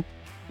trabajando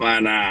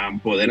para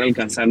poder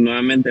alcanzar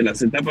nuevamente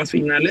las etapas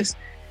finales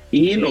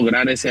y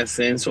lograr ese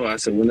ascenso a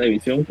segunda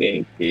división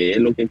que es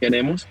lo que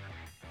queremos,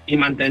 y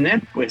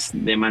mantener pues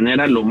de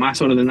manera lo más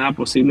ordenada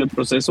posible el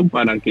proceso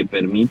para que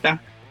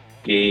permita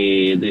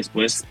que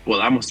después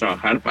podamos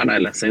trabajar para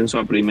el ascenso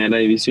a primera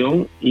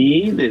división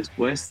y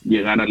después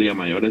llegar a Liga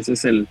Mayor. Ese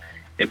es el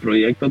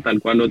proyecto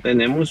tal cual lo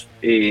tenemos.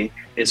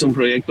 Es un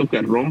proyecto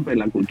que rompe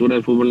la cultura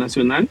del fútbol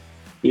nacional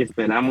y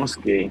esperamos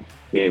que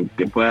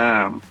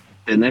pueda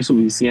tener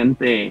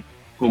suficiente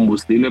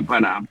combustible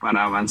para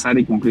avanzar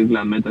y cumplir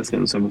las metas que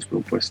nos hemos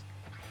propuesto.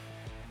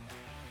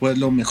 Pues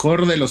lo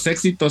mejor de los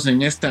éxitos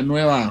en este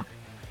nuevo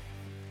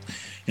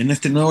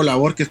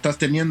labor que estás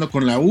teniendo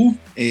con la U.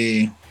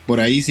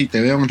 Por ahí si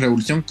te veo en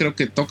Revolución, creo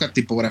que toca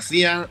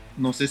tipografía,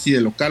 no sé si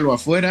de local o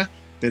afuera,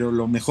 pero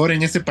lo mejor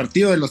en ese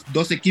partido de los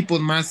dos equipos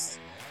más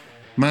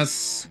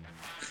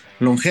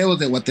longevos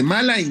de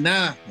Guatemala. Y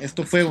nada,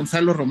 esto fue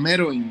Gonzalo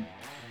Romero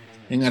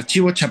en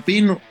Archivo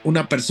Chapín,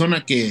 una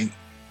persona que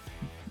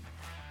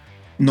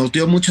nos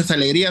dio muchas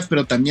alegrías,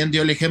 pero también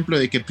dio el ejemplo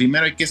de que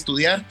primero hay que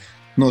estudiar.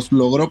 Nos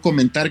logró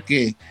comentar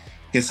que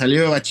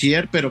salió de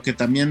bachiller, pero que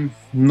también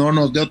no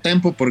nos dio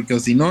tiempo, porque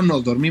si no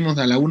nos dormimos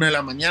a la 1 de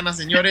la mañana,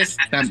 señores.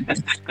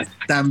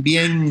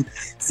 También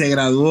se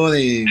graduó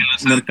de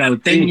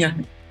mercadotecnia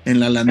en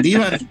la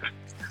Landívar.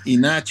 Y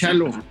nada,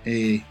 Chalo,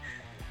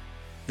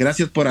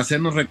 gracias por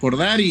hacernos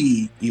recordar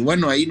y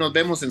bueno, ahí nos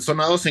vemos en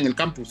Zona 2 en el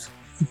campus.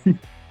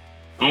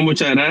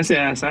 Muchas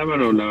gracias,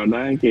 Álvaro. La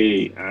verdad es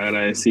que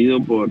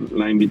agradecido por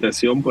la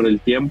invitación, por el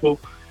tiempo,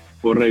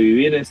 por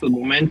revivir estos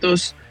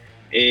momentos.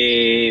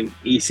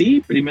 Y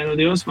sí, primero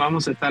Dios,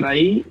 vamos a estar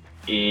ahí.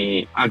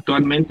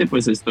 Actualmente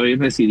pues estoy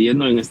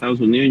residiendo en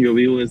Estados Unidos, yo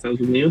vivo en Estados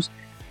Unidos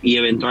y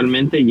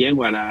eventualmente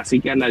llego así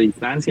que a la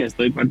distancia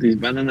estoy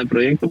participando en el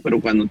proyecto, pero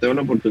cuando tengo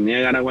la oportunidad de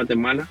llegar a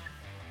Guatemala,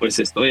 pues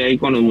estoy ahí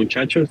con los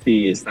muchachos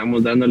y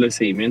estamos dándole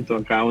seguimiento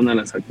a cada una de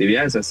las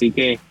actividades. Así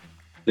que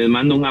les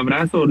mando un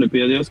abrazo, le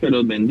pido a Dios que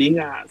los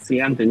bendiga,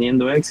 sigan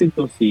teniendo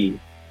éxitos y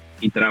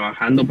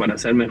trabajando para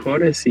ser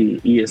mejores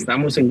y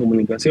estamos en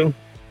comunicación.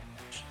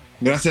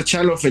 Gracias,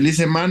 Chalo, feliz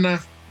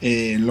semana,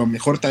 lo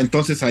mejor está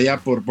entonces allá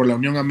por la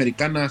Unión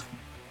Americana.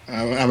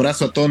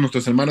 Abrazo a todos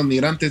nuestros hermanos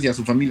migrantes y a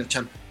su familia,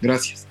 Chalo.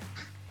 Gracias.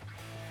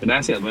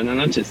 Gracias, buenas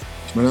noches.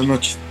 Buenas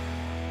noches.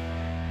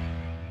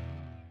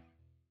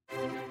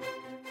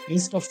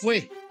 Esto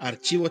fue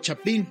Archivo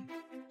Chapín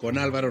con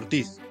Álvaro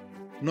Ortiz.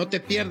 No te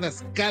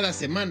pierdas cada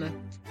semana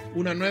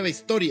una nueva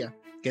historia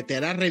que te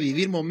hará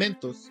revivir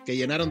momentos que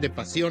llenaron de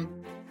pasión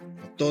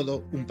a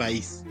todo un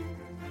país.